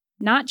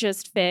not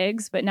just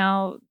FIGS, but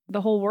now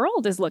the whole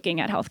world is looking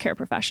at healthcare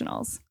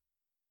professionals.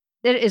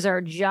 It is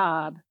our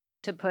job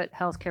to put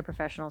healthcare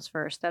professionals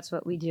first. That's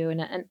what we do.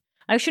 And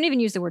I shouldn't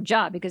even use the word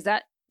job, because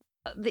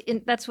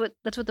that's what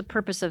the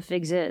purpose of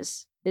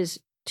FIGS is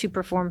to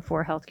perform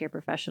for healthcare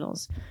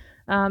professionals.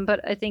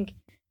 But I think,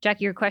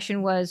 Jackie, your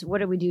question was, what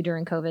did we do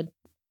during COVID?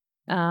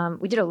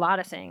 We did a lot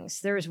of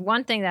things. There was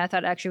one thing that I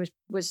thought actually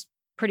was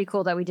pretty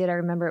cool that we did. I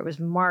remember it was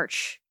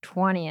March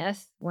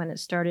 20th when it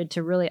started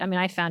to really,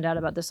 I found out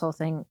about this whole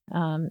thing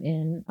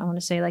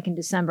in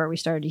December, we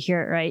started to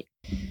hear it, right?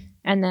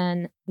 And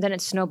then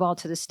it snowballed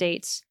to the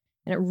States,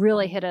 and it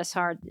really hit us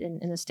hard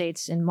in the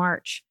States in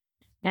March.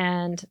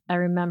 And I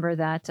remember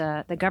that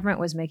the government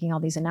was making all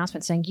these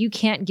announcements saying, you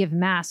can't give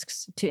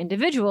masks to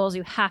individuals.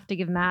 You have to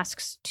give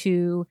masks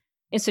to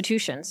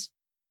institutions,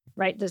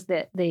 right? Does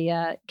the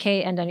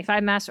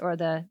KN95 masks or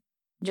the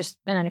just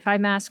N95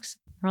 masks?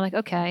 We're like,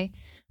 okay.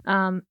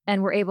 And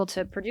we're able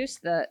to produce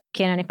the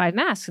KN95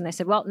 masks. And they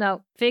said, well,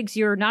 no, FIGS,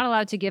 you're not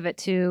allowed to give it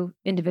to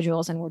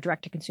individuals, and we're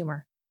direct to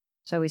consumer.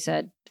 So we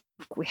said,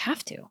 we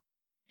have to.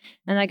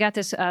 And I got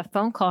this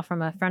phone call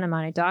from a friend of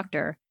mine, a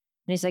doctor.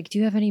 And he's like, do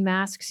you have any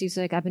masks? He's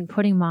like, I've been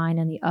putting mine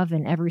in the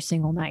oven every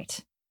single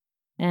night.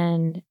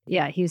 And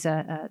yeah, he's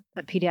a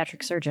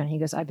pediatric surgeon. He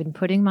goes, I've been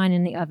putting mine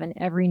in the oven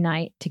every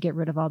night to get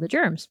rid of all the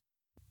germs.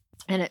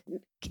 And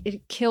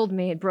it killed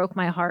me. It broke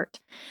my heart.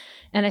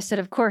 And I said,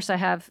 of course I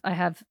have, a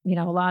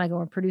lot. I go,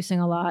 we're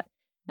producing a lot.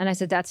 And I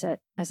said, that's it.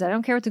 I said, I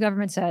don't care what the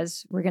government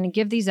says. We're going to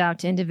give these out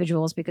to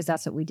individuals because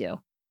that's what we do.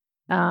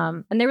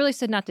 And they really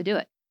said not to do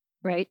it.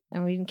 Right.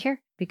 And we didn't care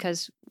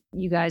because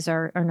you guys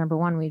are number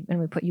one. We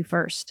put you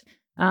first.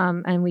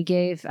 And we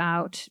gave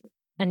out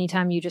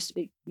anytime you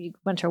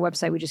went to our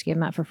website, we just gave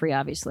them out for free,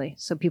 obviously.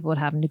 So people would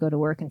have them to go to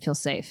work and feel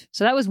safe.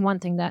 So that was one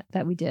thing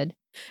that we did.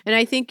 And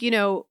I think,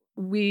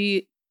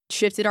 we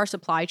shifted our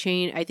supply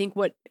chain. I think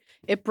what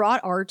it brought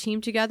our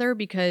team together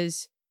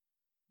because,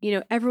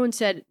 everyone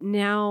said,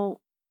 now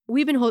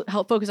we've been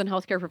focused on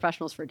healthcare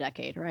professionals for a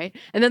decade, right?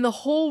 And then the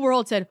whole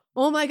world said,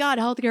 oh my God,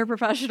 healthcare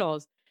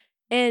professionals.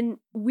 And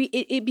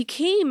it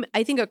became,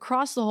 I think,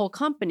 across the whole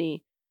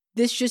company,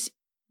 this just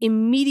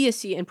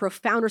immediacy and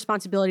profound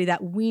responsibility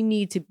that we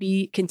need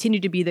to continue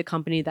to be the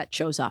company that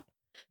shows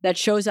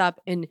up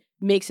and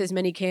makes as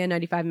many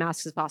KN95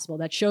 masks as possible,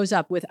 that shows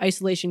up with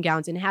isolation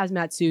gowns and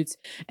hazmat suits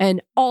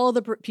and all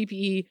the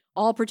PPE,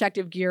 all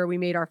protective gear. We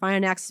made our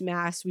Fionex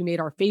masks. We made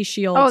our face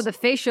shields. Oh, the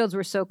face shields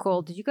were so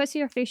cool. Did you guys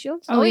see our face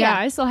shields? Oh yeah.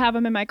 I still have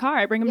them in my car.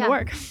 I bring them to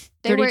work.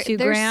 32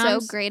 they're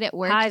grams. so great at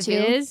work high too.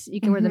 Vis.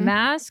 You can wear the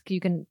mask. You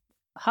can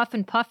huff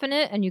and puff in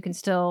it, and you can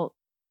still.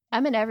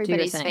 I'm in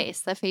everybody's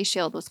face. The face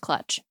shield was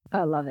clutch.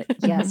 I love it.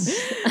 Yes.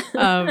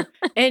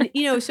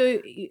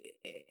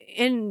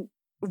 And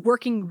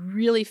working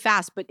really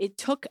fast, but it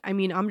took,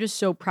 I'm just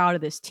so proud of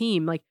this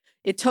team. Like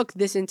it took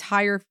this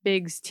entire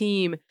FIGS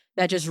team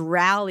that just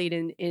rallied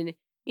and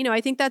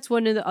I think that's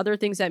one of the other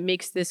things that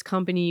makes this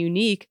company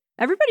unique.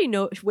 Everybody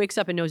wakes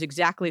up and knows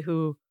exactly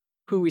who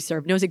we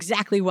serve, knows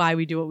exactly why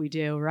we do what we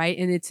do, right?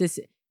 And it's this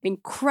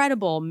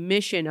incredible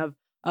mission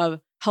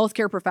of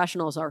healthcare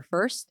professionals are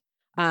first.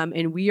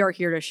 And we are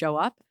here to show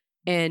up.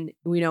 And,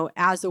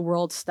 as the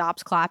world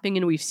stops clapping,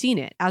 and we've seen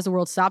it, as the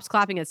world stops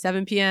clapping at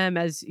 7 p.m.,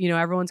 as,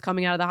 everyone's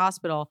coming out of the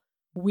hospital,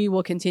 we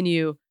will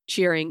continue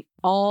cheering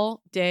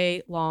all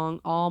day long,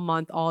 all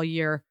month, all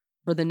year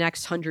for the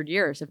next 100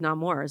 years, if not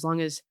more, as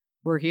long as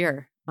we're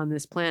here on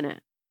this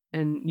planet.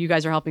 And you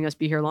guys are helping us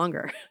be here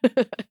longer.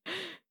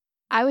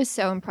 I was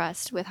so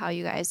impressed with how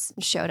you guys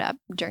showed up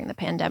during the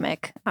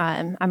pandemic.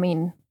 I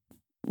mean,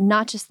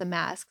 not just the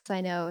masks.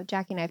 I know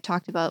Jackie and I have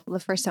talked about the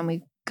first time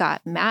we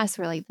got masks.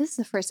 We're like, this is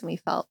the first time we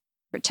felt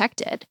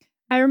protected.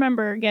 I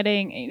remember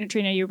getting,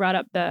 Trina, you brought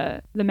up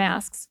the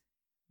masks.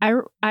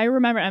 I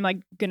remember, I'm like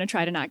going to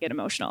try to not get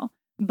emotional,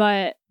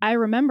 but I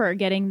remember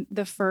getting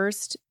the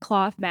first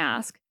cloth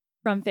mask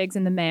from FIGS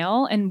in the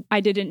mail. And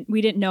we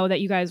didn't know that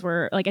you guys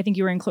were like, I think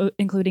you were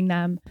including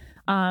them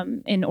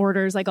in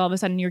orders. Like all of a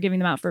sudden you're giving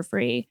them out for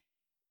free.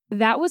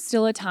 That was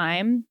still a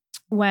time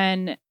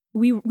when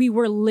we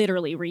were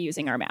literally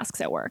reusing our masks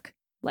at work,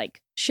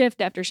 like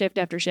shift after shift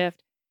after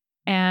shift.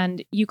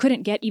 And you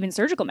couldn't get even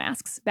surgical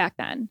masks back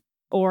then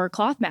or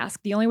cloth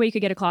mask. The only way you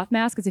could get a cloth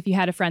mask is if you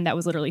had a friend that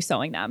was literally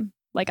sewing them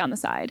like on the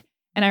side.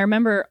 And I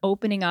remember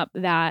opening up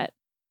that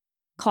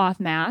cloth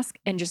mask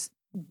and just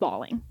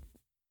bawling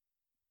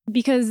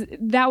because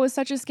that was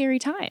such a scary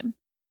time,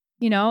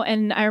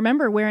 and I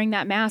remember wearing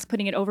that mask,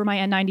 putting it over my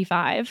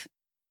N95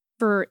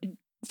 for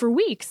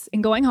weeks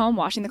and going home,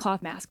 washing the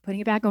cloth mask, putting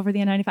it back over the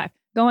N95,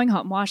 going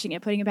home, washing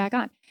it, putting it back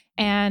on.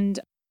 And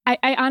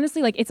I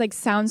honestly, like, it's like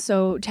sounds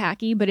so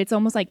tacky, but it's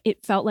almost like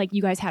it felt like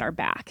you guys had our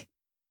back,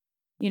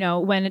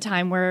 when a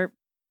time where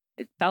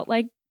it felt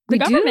like the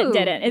government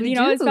didn't. And,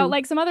 it felt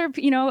like some other,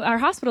 our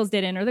hospitals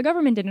didn't, or the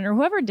government didn't, or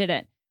whoever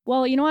didn't.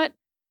 Well, you know what?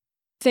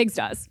 FIGS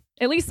does.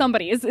 At least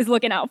somebody is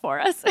looking out for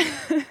us.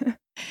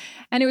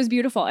 And it was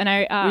beautiful. And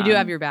we do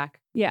have your back.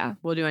 Yeah.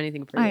 We'll do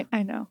anything for you.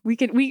 I know.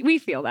 We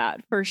feel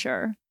that for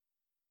sure.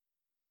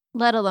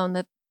 Let alone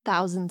the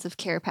thousands of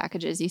care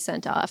packages you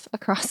sent off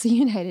across the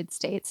United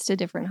States to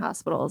different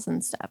hospitals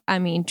and stuff. I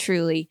mean,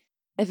 truly,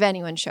 if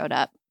anyone showed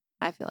up,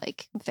 I feel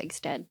like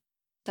FIGS did.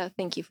 So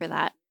thank you for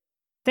that.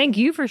 Thank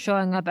you for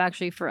showing up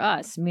actually for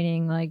us,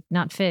 meaning like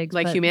not FIGS,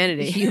 like but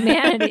humanity.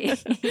 Humanity.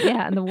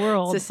 Yeah, in the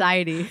world.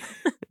 Society.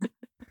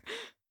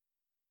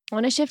 I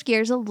want to shift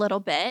gears a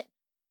little bit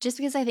just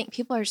because I think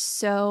people are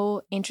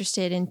so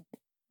interested in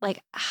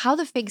like how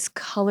the FIGS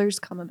colors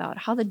come about,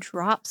 how the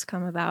drops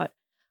come about.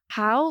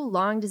 How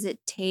long does it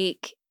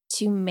take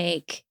to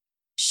make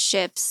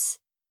shifts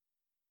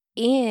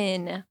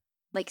in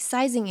like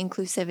sizing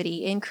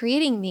inclusivity in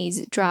creating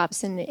these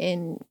drops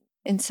and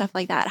stuff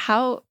like that?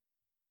 How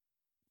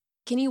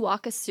can you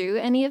walk us through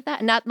any of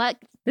that? Not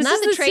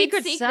the trade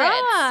secrets.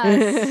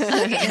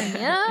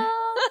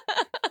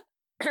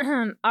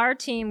 Okay. Our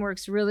team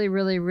works really,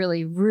 really,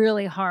 really,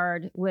 really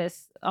hard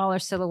with all our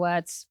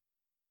silhouettes,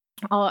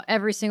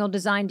 every single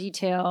design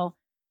detail.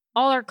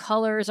 All our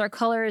colors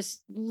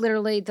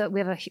literally we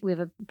have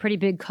a pretty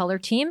big color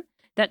team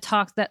that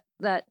talks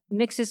that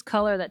mixes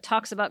color, that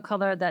talks about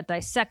color, that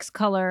dissects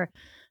color.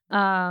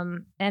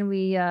 And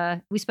we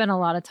spend a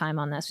lot of time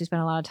on this. We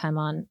spend a lot of time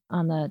on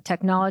the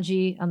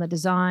technology, on the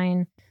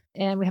design,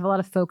 and we have a lot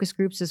of focus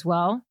groups as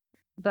well.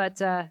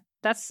 But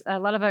that's a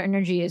lot of our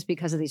energy is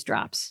because of these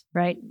drops,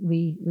 right?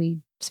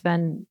 We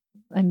spend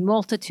a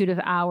multitude of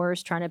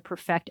hours trying to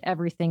perfect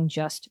everything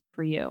just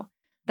for you.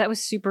 That was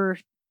super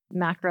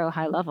macro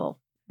high level.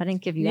 I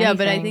didn't give you anything.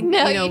 But I think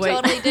no, you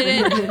totally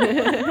didn't.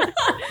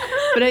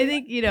 But I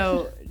think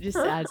just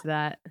to add to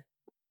that,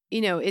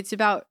 it's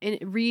about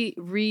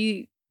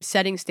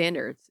resetting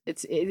standards.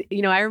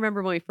 I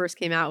remember when we first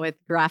came out with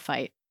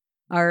graphite,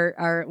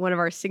 our one of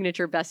our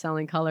signature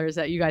best-selling colors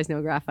that you guys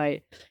know,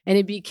 graphite, and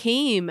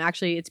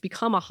it's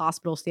become a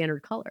hospital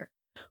standard color,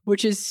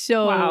 which is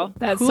so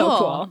that's cool. So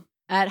cool.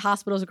 At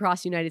hospitals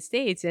across the United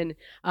States. And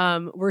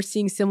we're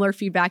seeing similar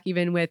feedback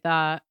even with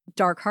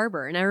Dark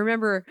Harbor. And I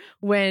remember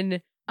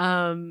when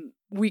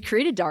we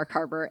created Dark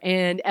Harbor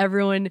and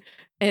everyone,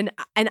 and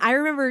I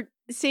remember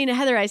saying to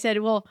Heather, I said,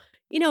 well,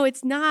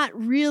 it's not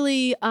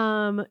really,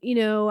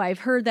 I've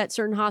heard that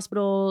certain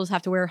hospitals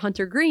have to wear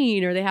hunter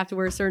green or they have to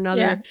wear certain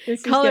other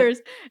colors.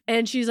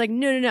 And she's like,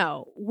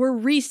 no, we're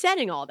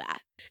resetting all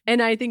that.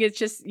 And I think it's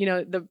just,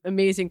 the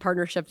amazing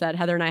partnership that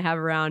Heather and I have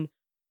around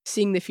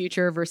seeing the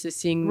future versus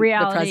seeing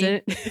reality.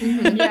 The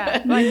present.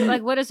 Yeah.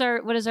 Like what does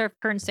our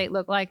current state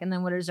look like? And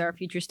then what does our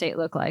future state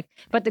look like?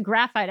 But the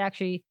graphite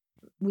actually,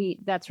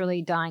 that's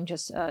really dyeing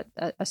just a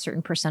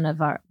certain percent of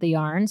the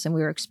yarns, and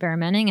we were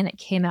experimenting and it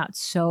came out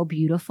so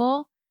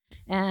beautiful.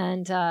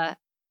 And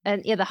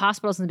the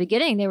hospitals in the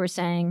beginning, they were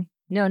saying,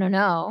 no.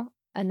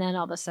 And then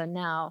all of a sudden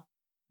now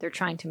they're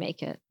trying to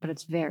make it, but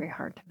it's very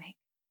hard to make.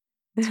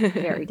 It's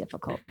very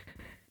difficult.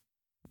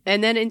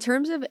 And then in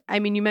terms of,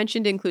 you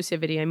mentioned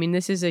inclusivity.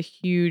 This is a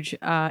huge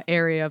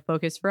area of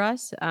focus for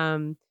us.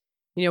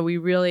 We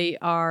really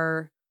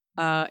are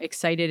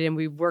excited, and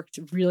we've worked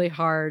really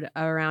hard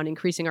around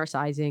increasing our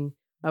sizing,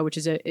 which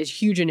is a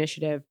huge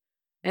initiative.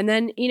 And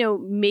then,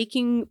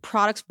 making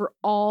products for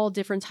all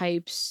different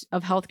types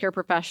of healthcare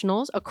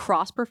professionals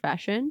across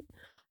profession.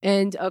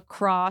 and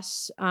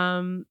across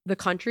the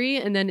country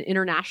and then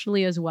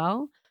internationally as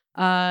well.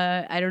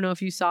 I don't know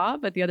if you saw,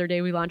 but the other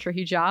day we launched our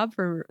hijab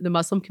for the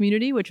Muslim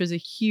community, which was a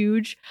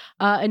huge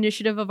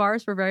initiative of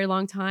ours for a very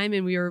long time.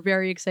 And we were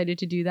very excited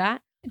to do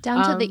that.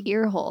 Down to the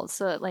ear holes.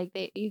 So like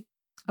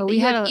we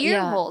had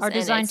ear holes our in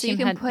design it, so team you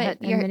can had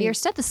put many your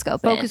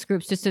stethoscope focus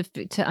groups just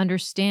to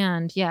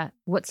understand,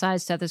 what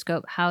size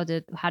stethoscope, how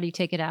do you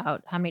take it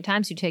out, how many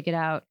times you take it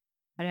out,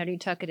 and how do you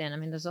tuck it in. I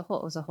mean, it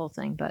was a whole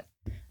thing, but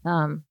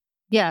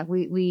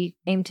we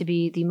aim to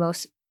be the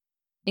most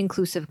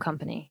inclusive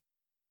company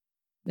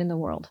in the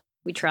world.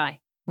 We try.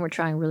 We're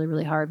trying really,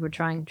 really hard. We're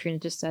trying, Trina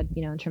just said,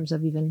 in terms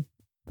of even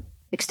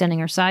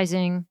extending our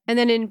sizing. And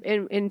then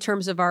in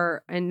terms of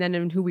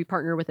in who we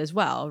partner with as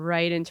well,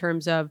 right? In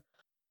terms of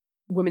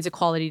Women's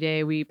Equality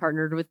Day, we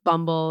partnered with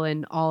Bumble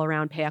and All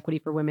Around Pay Equity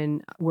for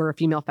Women. We're a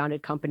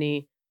female-founded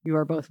company. You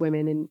are both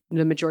women, and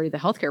the majority of the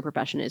healthcare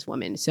profession is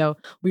women. So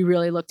we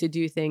really look to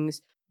do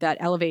things that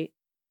elevate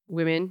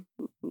women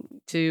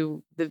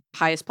to the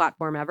highest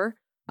platform ever.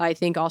 I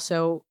think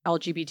also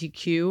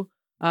LGBTQ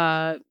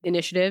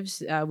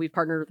initiatives. We've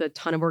partnered with a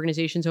ton of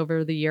organizations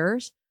over the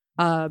years.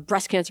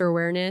 Breast cancer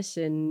awareness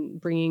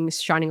and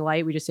shining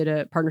light. We just did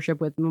a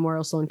partnership with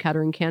Memorial Sloan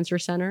Kettering Cancer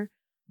Center.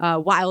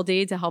 Wild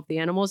Aid to help the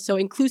animals. So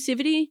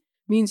inclusivity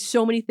means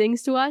so many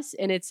things to us.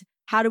 And it's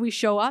how do we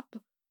show up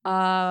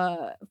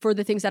for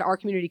the things that our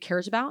community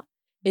cares about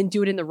and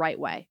do it in the right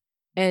way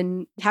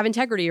and have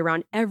integrity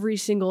around every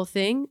single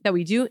thing that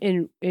we do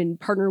and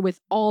partner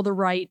with all the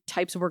right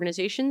types of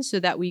organizations so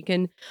that we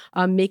can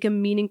make a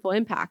meaningful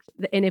impact.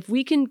 And if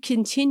we can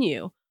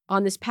continue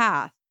on this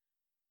path,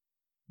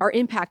 our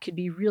impact could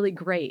be really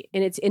great.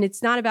 And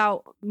it's not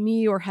about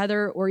me or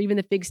Heather or even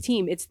the FIGS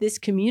team. It's this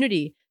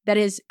community that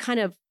is kind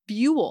of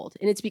fueled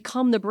and it's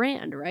become the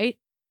brand, right?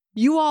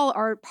 You all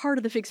are part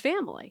of the FIGS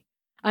family.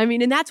 I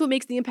mean, and that's what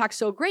makes the impact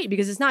so great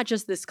because it's not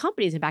just this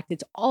company's impact,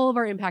 it's all of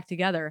our impact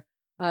together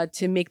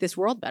to make this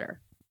world better.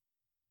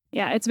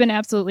 Yeah, it's been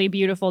absolutely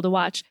beautiful to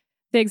watch.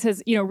 FIGS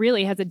has,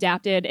 really has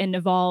adapted and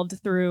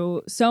evolved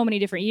through so many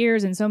different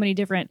years and so many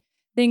different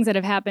things that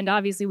have happened.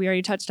 Obviously, we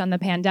already touched on the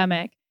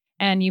pandemic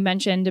and you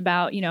mentioned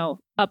about,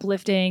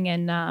 uplifting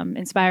and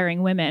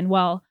inspiring women.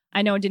 Well,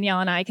 I know Danielle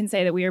and I can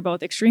say that we are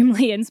both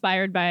extremely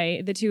inspired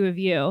by the two of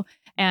you.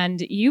 And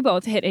you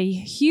both hit a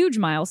huge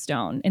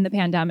milestone in the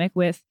pandemic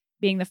with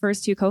being the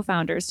first two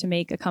co-founders to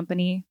make a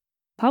company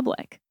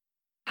public.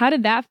 How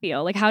did that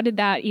feel? Like, how did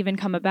that even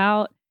come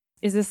about?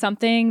 Is this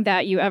something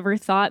that you ever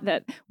thought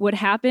that would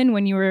happen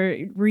when you were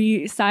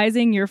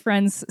resizing your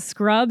friend's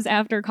scrubs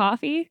after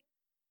coffee?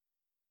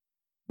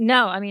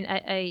 No, I mean,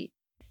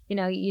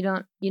 you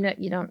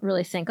don't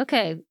really think,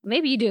 okay,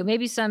 maybe you do.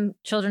 Maybe some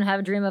children have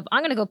a dream of,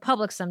 I'm going to go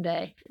public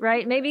someday,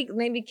 right?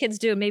 Maybe kids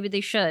do. Maybe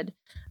they should.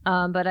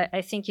 But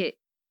I think it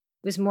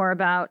was more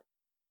about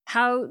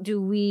how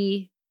do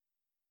we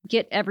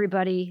get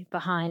everybody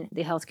behind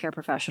the healthcare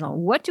professional?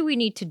 What do we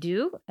need to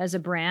do as a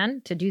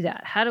brand to do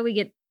that? How do we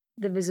get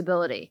the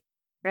visibility,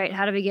 right?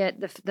 How do we get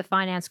the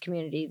finance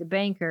community, the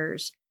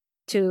bankers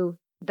to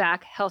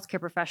back healthcare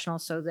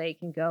professionals so they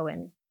can go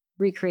and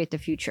recreate the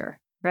future?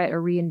 Right?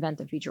 Or reinvent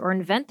the future or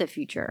invent the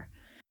future.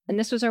 And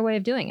this was our way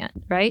of doing it,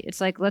 right?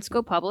 It's like, let's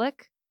go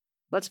public.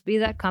 Let's be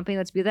that company.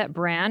 Let's be that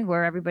brand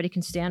where everybody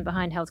can stand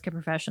behind healthcare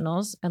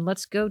professionals and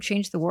let's go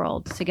change the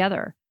world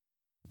together.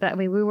 That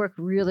way we work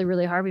really,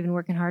 really hard. We've been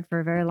working hard for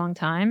a very long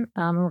time.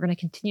 And we're going to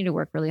continue to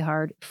work really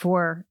hard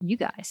for you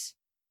guys.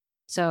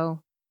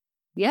 So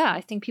yeah,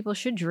 I think people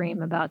should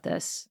dream about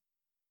this,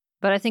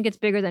 but I think it's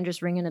bigger than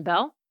just ringing a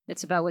bell.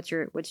 It's about what's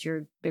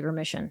your bigger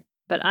mission.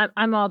 But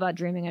I'm all about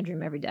dreaming. I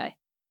dream every day.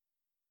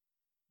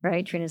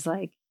 Right? Trina's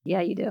like,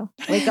 yeah, you do.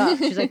 Wake up.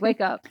 She's like,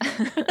 wake up.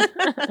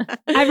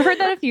 I've heard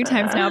that a few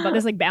times now about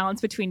this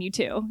balance between you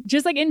two.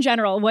 Just in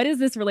general, what is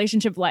this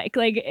relationship like?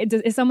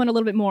 Is someone a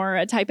little bit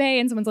more type A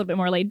and someone's a little bit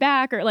more laid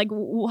back? Or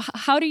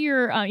how do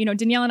your,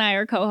 Danielle and I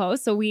are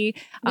co-hosts, so we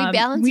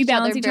balance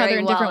each other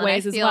in different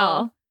ways as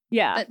well.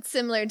 Yeah. That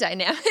similar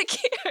dynamic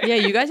here. Yeah,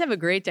 you guys have a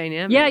great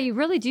dynamic. Yeah, you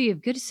really do. You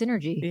have good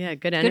synergy. Yeah,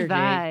 good energy. Good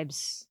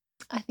vibes.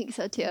 I think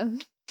so too.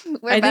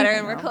 We're better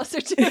and we're closer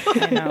too.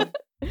 I know.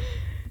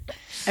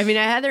 I mean,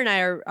 Heather and I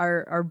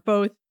are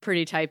both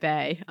pretty type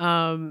A,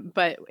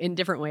 but in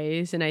different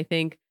ways. And I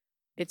think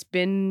it's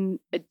been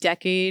a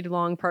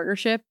decade-long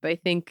partnership. I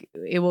think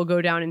it will go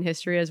down in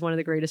history as one of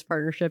the greatest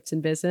partnerships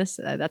in business.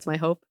 That's my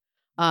hope.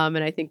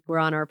 And I think we're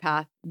on our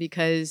path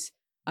because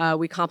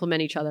we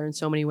complement each other in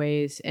so many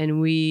ways.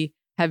 And we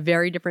have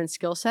very different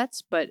skill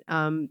sets, but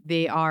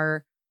they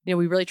are,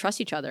 we really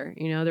trust each other.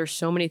 There's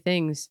so many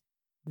things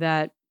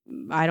that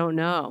I don't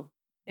know.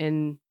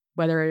 And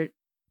whether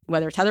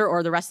it's Heather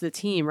or the rest of the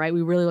team, right?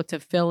 We really look to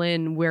fill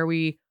in where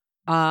we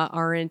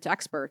aren't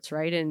experts,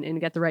 right?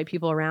 And get the right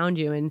people around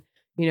you. And,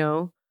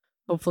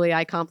 hopefully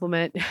I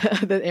complement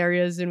the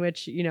areas in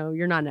which,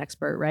 you're not an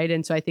expert, right?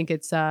 And so I think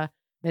it's an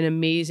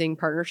amazing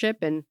partnership.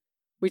 And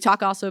we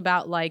talk also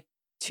about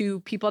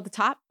two people at the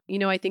top.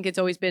 I think it's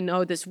always been,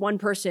 this one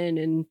person,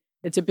 and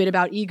it's a bit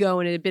about ego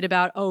and a bit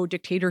about,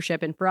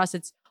 dictatorship. And for us,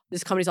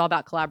 this company's all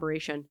about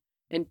collaboration.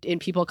 and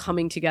people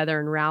coming together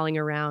and rallying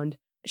around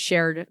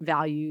shared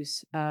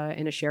values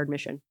and a shared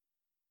mission.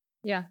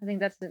 Yeah, I think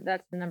that's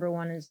the number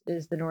one is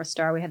the North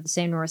Star. We have the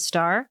same North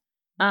Star.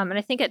 And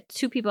I think at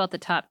two people at the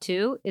top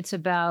too, it's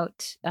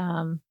about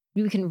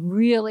we can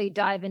really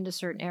dive into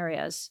certain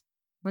areas.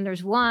 When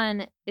there's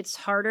one, it's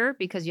harder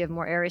because you have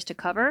more areas to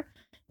cover,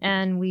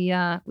 and we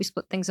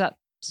split things up.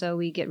 So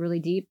we get really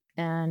deep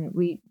and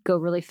we go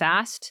really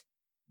fast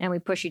and we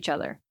push each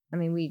other. I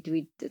mean,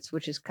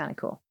 which is kind of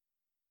cool.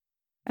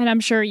 And I'm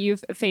sure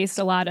you've faced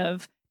a lot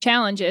of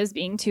challenges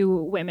being two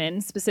women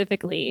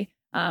specifically,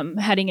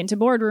 heading into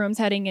boardrooms,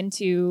 heading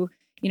into,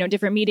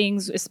 different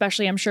meetings,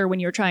 especially I'm sure when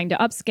you're trying to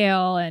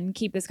upscale and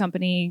keep this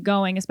company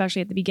going,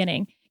 especially at the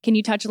beginning. Can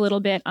you touch a little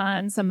bit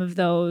on some of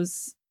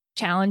those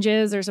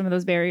challenges or some of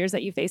those barriers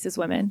that you face as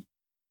women?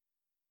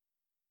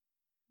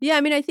 Yeah,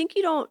 I mean, I think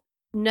you don't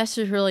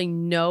necessarily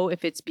know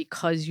if it's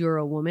because you're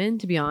a woman,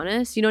 to be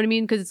honest. You know what I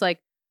mean? Because it's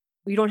like,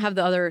 you don't have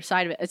the other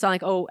side of it. It's not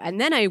like, oh,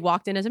 and then I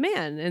walked in as a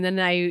man and then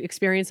I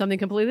experienced something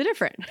completely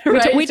different.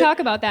 Right? We talk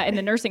about that in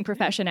the nursing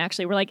profession,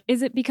 actually. We're like,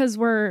 is it because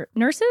we're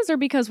nurses or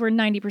because we're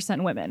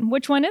 90% women?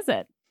 Which one is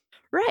it?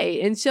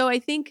 Right. And so I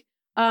think,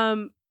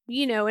 and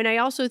I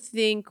also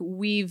think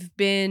we've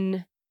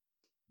been,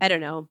 I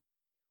don't know,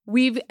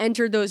 we've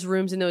entered those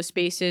rooms and those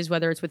spaces,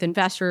 whether it's with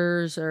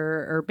investors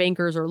or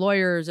bankers or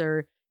lawyers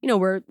or,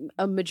 where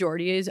a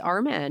majority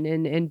are men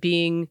and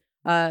being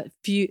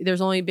there's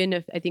only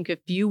been I think a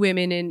few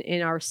women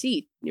in our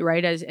seat,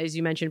 right? As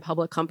you mentioned,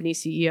 public company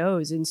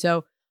CEOs. And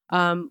so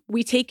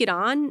we take it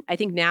on, I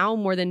think now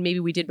more than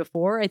maybe we did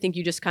before. I think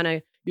you just kind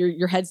of,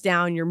 your head's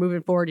down, you're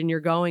moving forward and you're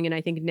going. And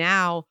I think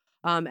now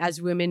as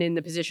women in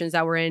the positions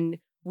that we're in,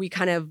 we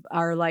kind of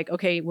are like,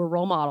 okay, we're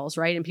role models,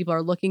 right? And people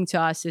are looking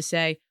to us to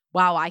say,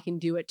 wow, I can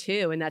do it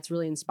too. And that's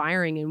really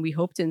inspiring. And we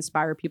hope to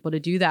inspire people to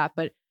do that.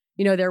 But,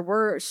 there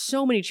were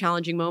so many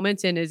challenging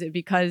moments. And is it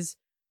because,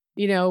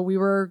 we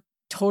were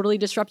totally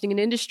disrupting an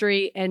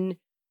industry, and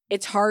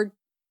it's hard,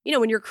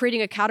 when you're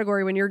creating a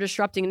category, when you're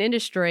disrupting an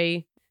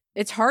industry,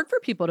 it's hard for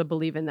people to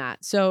believe in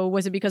that. So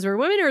was it because we're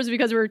women, or is it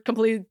because we're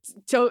completely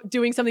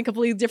doing something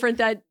completely different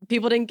that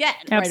people didn't get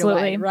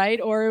Absolutely. right away, right?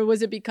 Or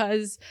was it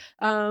because,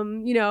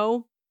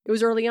 it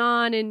was early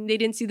on and they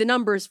didn't see the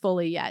numbers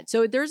fully yet?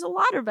 So there's a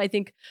lot of, I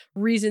think,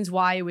 reasons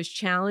why it was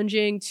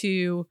challenging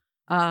to,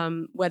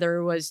 whether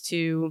it was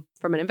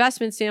from an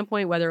investment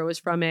standpoint, whether it was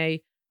from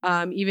a,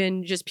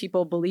 even just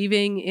people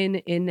believing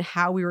in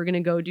how we were going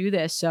to go do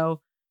this.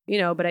 So,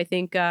 but I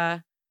think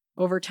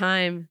over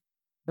time,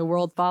 the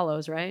world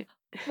follows, right?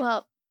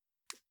 Well,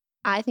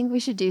 I think we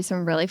should do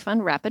some really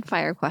fun rapid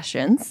fire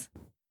questions.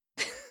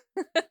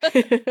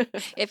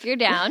 If you're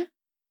down.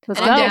 Let's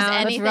and go. if there's Let's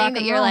anything rock that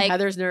and you're roll. like,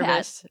 Heather's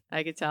nervous.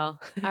 I could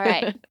tell. All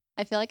right.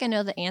 I feel like I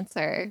know the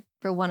answer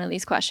for one of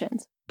these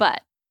questions,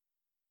 but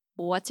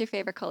what's your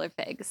favorite color,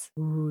 FIGS?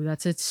 Ooh,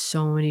 it's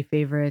so many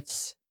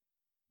favorites.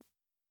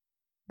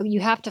 You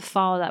have to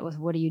follow that with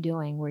what are you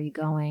doing? Where are you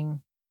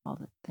going? All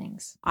the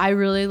things. I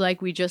really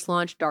like, we just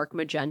launched dark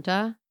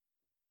magenta.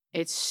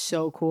 It's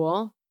so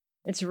cool.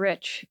 It's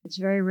rich. It's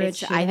very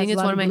rich. I think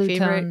it's one of my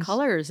favorite tones.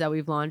 colors that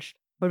we've launched.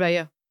 What about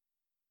you?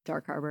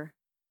 Dark Harbor.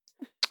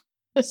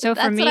 So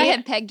for That's me, what I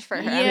had pegged for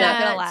her. I'm not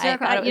gonna lie. I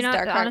thought it was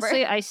Dark Harbor.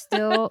 Honestly, I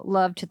still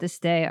love to this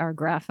day our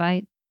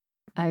graphite.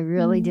 I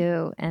really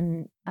do,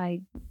 and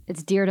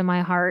it's dear to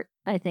my heart.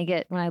 I think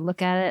when I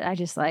look at it, I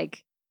just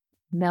like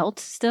melt.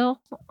 Still,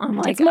 I'm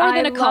like, it's more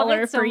than a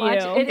color for you.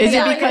 Is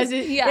it because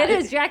it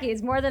is, Jackie?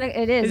 It's more than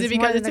it is. Is it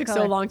because it took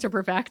so long to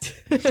perfect?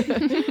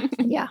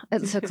 Yeah,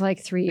 it took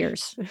like 3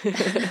 years.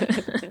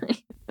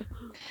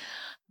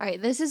 All right,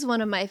 this is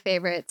one of my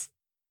favorites.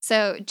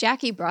 So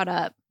Jackie brought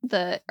up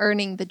the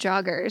earning the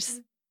joggers,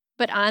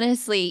 but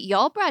honestly,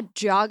 y'all brought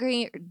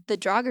the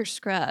jogger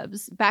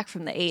scrubs back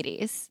from the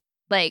 80s.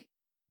 Like,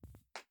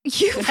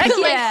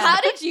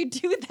 how did you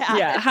do that?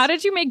 Yeah, how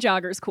did you make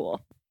joggers cool?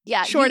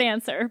 Yeah, short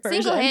answer.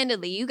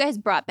 Single-handedly, you guys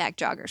brought back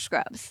jogger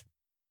scrubs.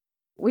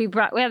 We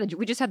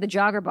just had the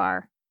jogger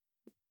bar.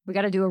 We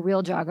got to do a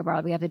real jogger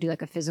bar. We have to do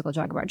like a physical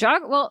jogger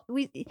bar.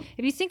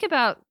 If you think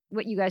about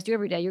what you guys do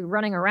every day, you're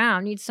running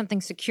around, you need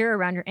something secure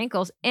around your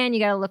ankles, and you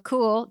got to look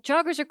cool.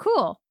 Joggers are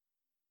cool.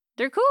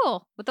 They're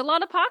cool with a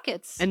lot of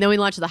pockets. And then we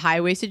launched the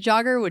high-waisted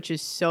jogger, which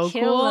is so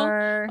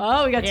Killer. Cool.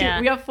 Oh, we got two.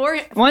 We got four.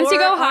 Once you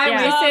go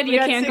high-waisted, you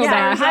can't go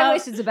back.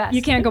 High-waisted's the best.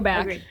 You can't go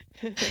back. Agreed.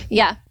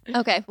 Yeah.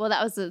 Okay. Well,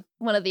 that was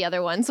one of the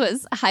other ones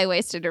was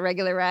high-waisted or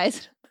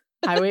regularized.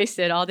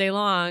 High-waisted all day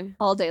long.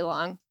 All day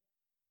long.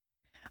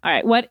 All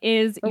right. What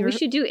is we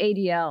should do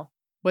ADL.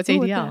 What's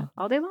ADL?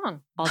 All day long.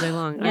 All day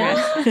long.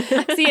 Yeah.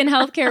 Okay. See, in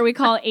healthcare, we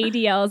call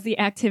ADLs the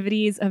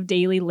activities of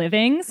daily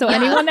living. So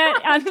anyone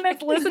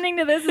that's listening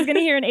to this is going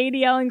to hear an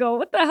ADL and go,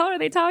 what the hell are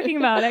they talking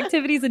about?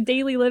 Activities of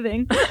daily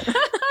living.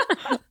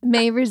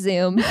 May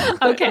resume.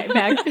 Okay,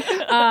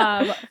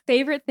 back.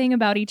 Favorite thing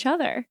about each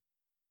other?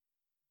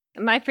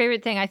 My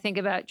favorite thing I think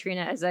about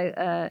Trina is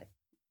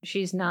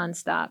she's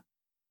nonstop.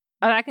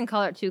 I can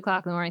call her at 2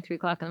 o'clock in the morning, 3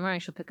 o'clock in the morning.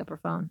 She'll pick up her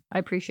phone. I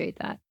appreciate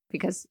that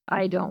because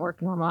I don't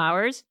work normal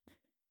hours.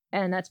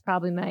 And that's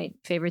probably my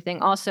favorite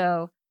thing.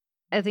 Also,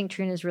 I think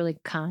Trina's really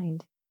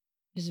kind.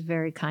 She's a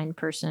very kind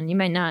person. You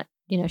might not,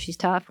 she's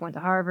tough, went to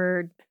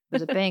Harvard,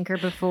 was a banker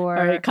before.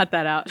 All right, cut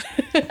that out.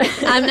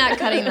 I'm not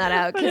cutting that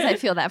out because I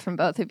feel that from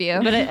both of you.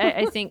 But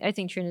I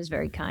think Trina's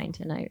very kind,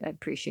 and I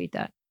appreciate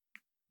that.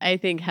 I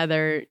think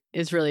Heather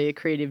is really a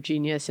creative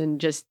genius, and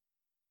just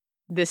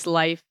this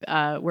life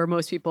where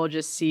most people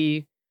just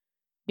see,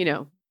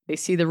 they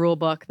see the rule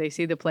book, they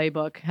see the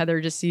playbook.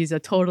 Heather just sees a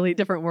totally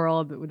different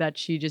world that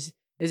she just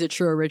is a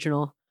true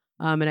original.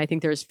 And I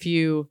think there's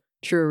few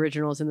true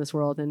originals in this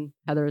world. And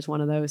Heather is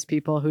one of those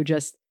people who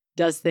just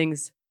does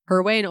things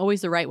her way and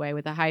always the right way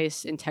with the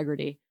highest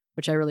integrity,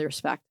 which I really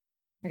respect.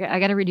 Okay, I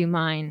got to redo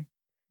mine.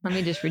 Let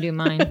me just redo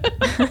mine.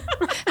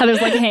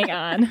 Heather's like, hang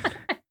on.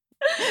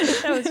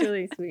 That was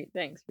really sweet.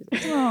 Thanks.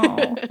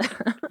 Oh.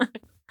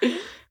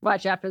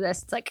 Watch after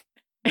this. It's like.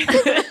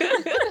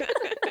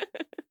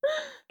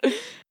 All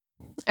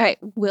right.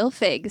 Will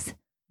FIGS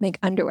make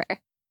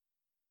underwear?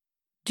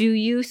 Do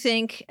you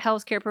think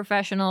healthcare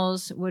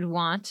professionals would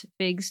want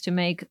FIGS to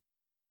make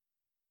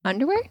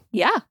Underwear?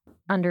 Yeah.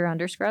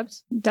 under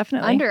scrubs?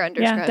 Definitely.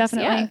 Under Yeah, scrubs.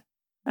 definitely. Yeah.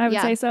 I would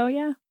Yeah. say so,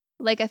 yeah.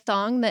 Like a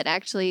thong that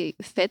actually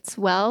fits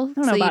well. I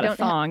don't know about a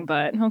thong,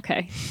 but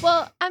okay.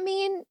 Well, I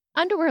mean,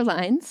 underwear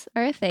lines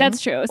are a thing.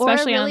 That's true,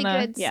 especially or a really on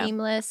the good yeah.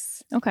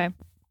 seamless. Okay.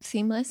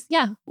 Seamless.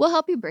 Yeah. We'll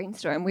help you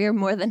brainstorm. We are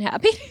more than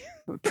happy.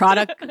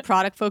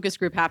 Product focus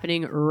group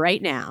happening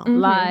right now. Mhm.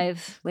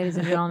 Live, ladies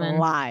and gentlemen.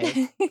 Live.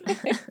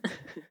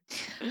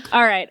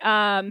 All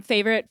right.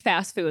 Favorite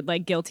fast food,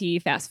 like guilty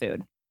fast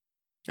food.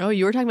 Oh,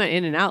 you were talking about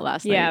In-N-Out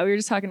last night. Yeah, we were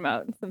just talking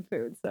about some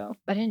food. So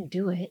I didn't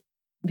do it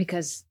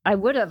because I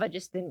would have. I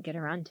just didn't get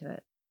around to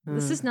it.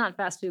 This Hmm. is not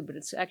fast food, but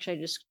it's actually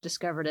I just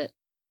discovered it.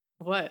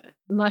 What?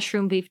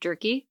 Mushroom beef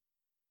jerky.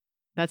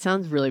 That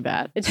sounds really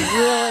bad. It's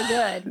really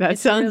good. That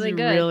It's sounds really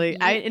good. really.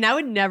 I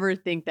would never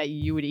think that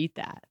you would eat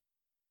that.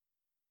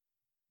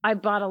 I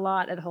bought a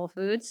lot at Whole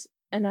Foods,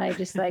 and I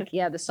just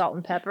the salt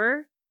and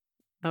pepper.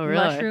 Oh,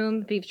 really?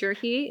 Mushroom beef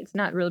jerky. It's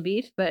not real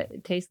beef, but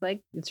it tastes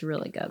like it's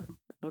really good.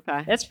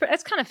 Okay. That's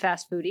kind of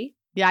fast foody.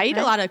 Yeah, I eat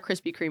Right? a lot of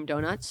Krispy Kreme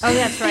donuts. Oh,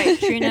 that's right.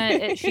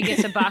 Trina, she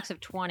gets a box of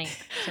 20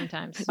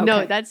 sometimes.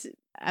 No, but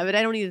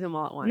I don't eat them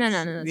all at once. No,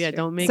 that's yeah, true.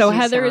 don't make. So me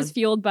Heather is sound-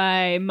 fueled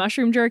by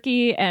mushroom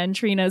jerky and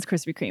Trina's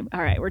Krispy Kreme.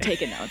 All right, we're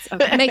taking notes.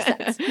 Okay. Makes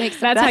sense. Makes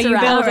sense. That's how a you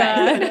wrap. build All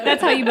right.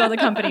 that's how you build a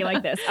company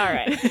like this. All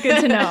right.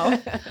 Good to know.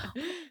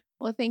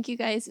 Well, thank you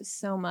guys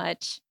so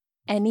much.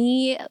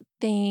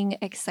 Anything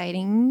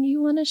exciting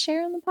you want to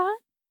share on the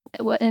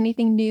pod?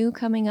 Anything new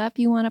coming up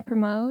you want to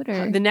promote?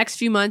 Or The next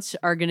few months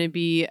are going to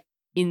be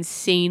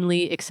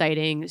insanely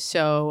exciting.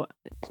 So,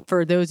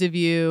 for those of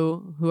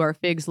you who are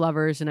FIGS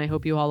lovers, and I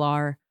hope you all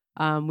are,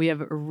 we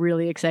have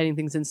really exciting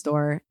things in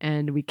store,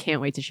 and we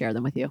can't wait to share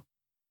them with you.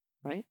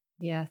 Right?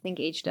 Yeah, I think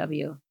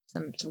HW.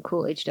 Some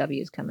cool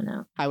HWs coming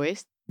out. High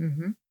waist.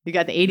 Mm-hmm. You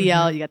got the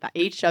ADL. You got the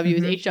HW.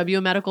 Mhm. Is HW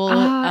a medical?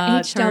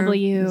 term?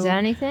 HW. Is that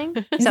anything?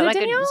 Is Is that it, like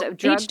Danielle? a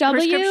drug HW?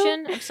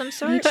 prescription of some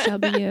sort?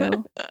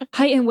 HW.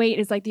 Height and weight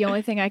is like the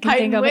only thing I can Height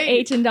think and of. weight.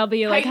 H and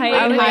W, like height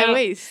and and weight. high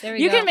waist. There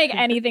we You go. can make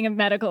anything a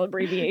medical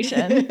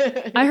abbreviation.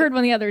 I heard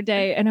one the other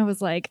day, and I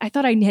was like, I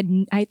thought I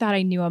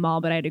knew them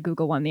all, but I had to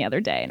Google one the other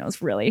day, and I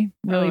was really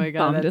my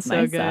God, bummed that's with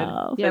so good.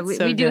 myself. Yeah, That's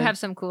we do good. have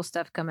some cool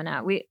stuff coming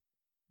out. We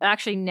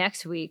actually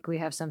next week we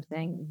have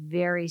something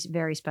very,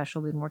 very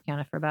special. We've been working on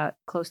it for about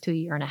close to a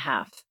year and a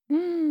half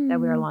that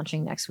we are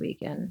launching next week,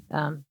 and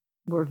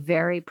we're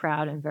very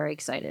proud and very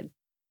excited.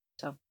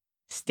 So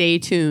Stay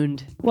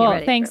tuned. Well,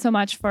 ready thanks for it. so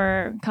much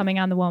for coming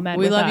on the WOMED.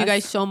 We with love us. you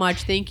guys so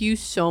much. Thank you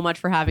so much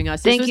for having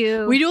us. Thank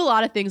you. We do a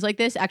lot of things like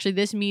this. Actually,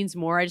 this means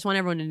more. I just want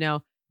everyone to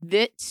know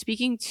that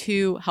speaking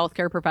to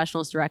healthcare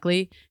professionals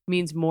directly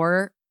means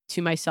more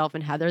to myself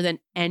and Heather than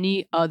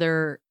any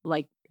other,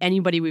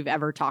 anybody we've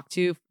ever talked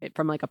to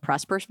from a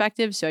press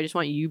perspective. So I just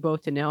want you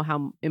both to know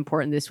how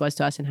important this was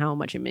to us and how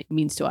much it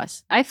means to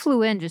us. I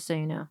flew in, just so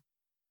you know,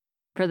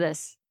 for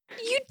this.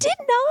 You did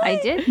not? I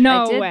did.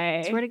 No I did.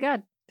 way. Swear to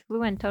God,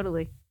 flew in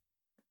totally.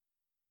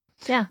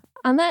 Yeah.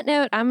 On that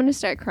note, I'm going to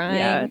start crying,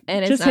 Yeah,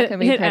 and it's just not hit, going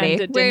to be hit pretty.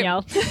 end it,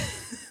 Danielle.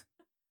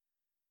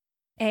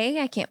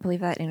 A, I can't believe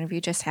that interview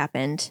just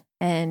happened.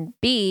 And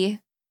B,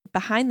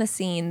 behind the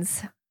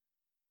scenes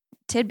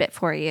tidbit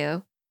for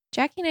you.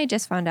 Jackie and I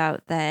just found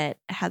out that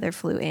Heather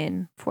flew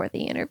in for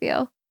the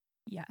interview.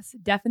 Yes,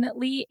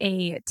 definitely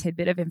a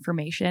tidbit of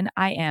information.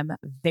 I am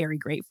very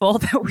grateful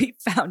that we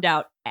found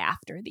out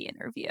after the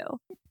interview,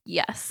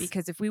 Yes.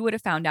 because if we would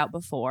have found out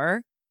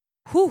before,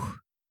 whew,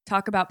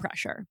 talk about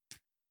pressure.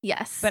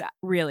 Yes. But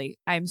really,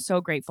 I'm so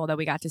grateful that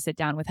we got to sit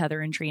down with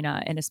Heather and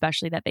Trina, and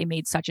especially that they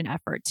made such an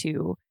effort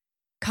to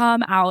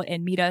come out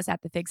and meet us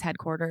at the FIGS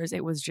headquarters.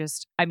 It was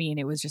just,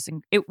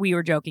 we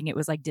were joking. It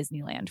was like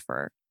Disneyland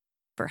for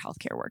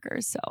healthcare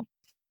workers. So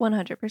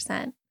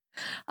 100%.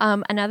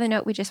 Another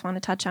note we just want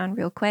to touch on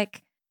real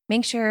quick.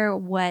 Make sure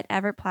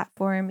whatever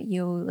platform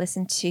you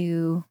listen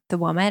to the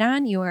WOMED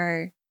on, you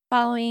are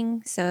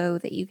following so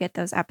that you get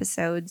those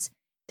episodes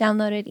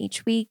downloaded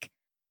each week.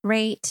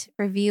 Rate,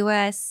 review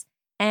us,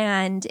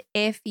 And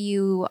if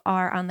you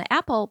are on the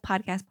Apple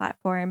podcast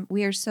platform,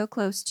 we are so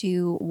close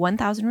to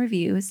 1,000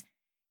 reviews.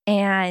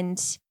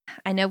 And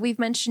I know we've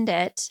mentioned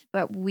it,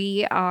 but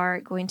we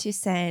are going to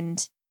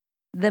send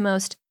the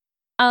most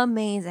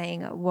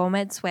amazing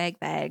WOMED swag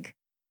bag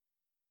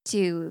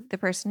to the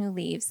person who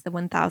leaves the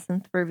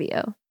 1,000th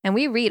review. And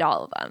we read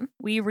all of them.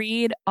 We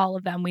read all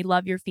of them. We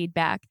love your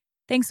feedback.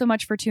 Thanks so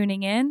much for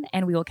tuning in,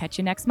 and we will catch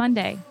you next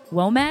Monday.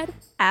 WOMED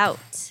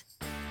out.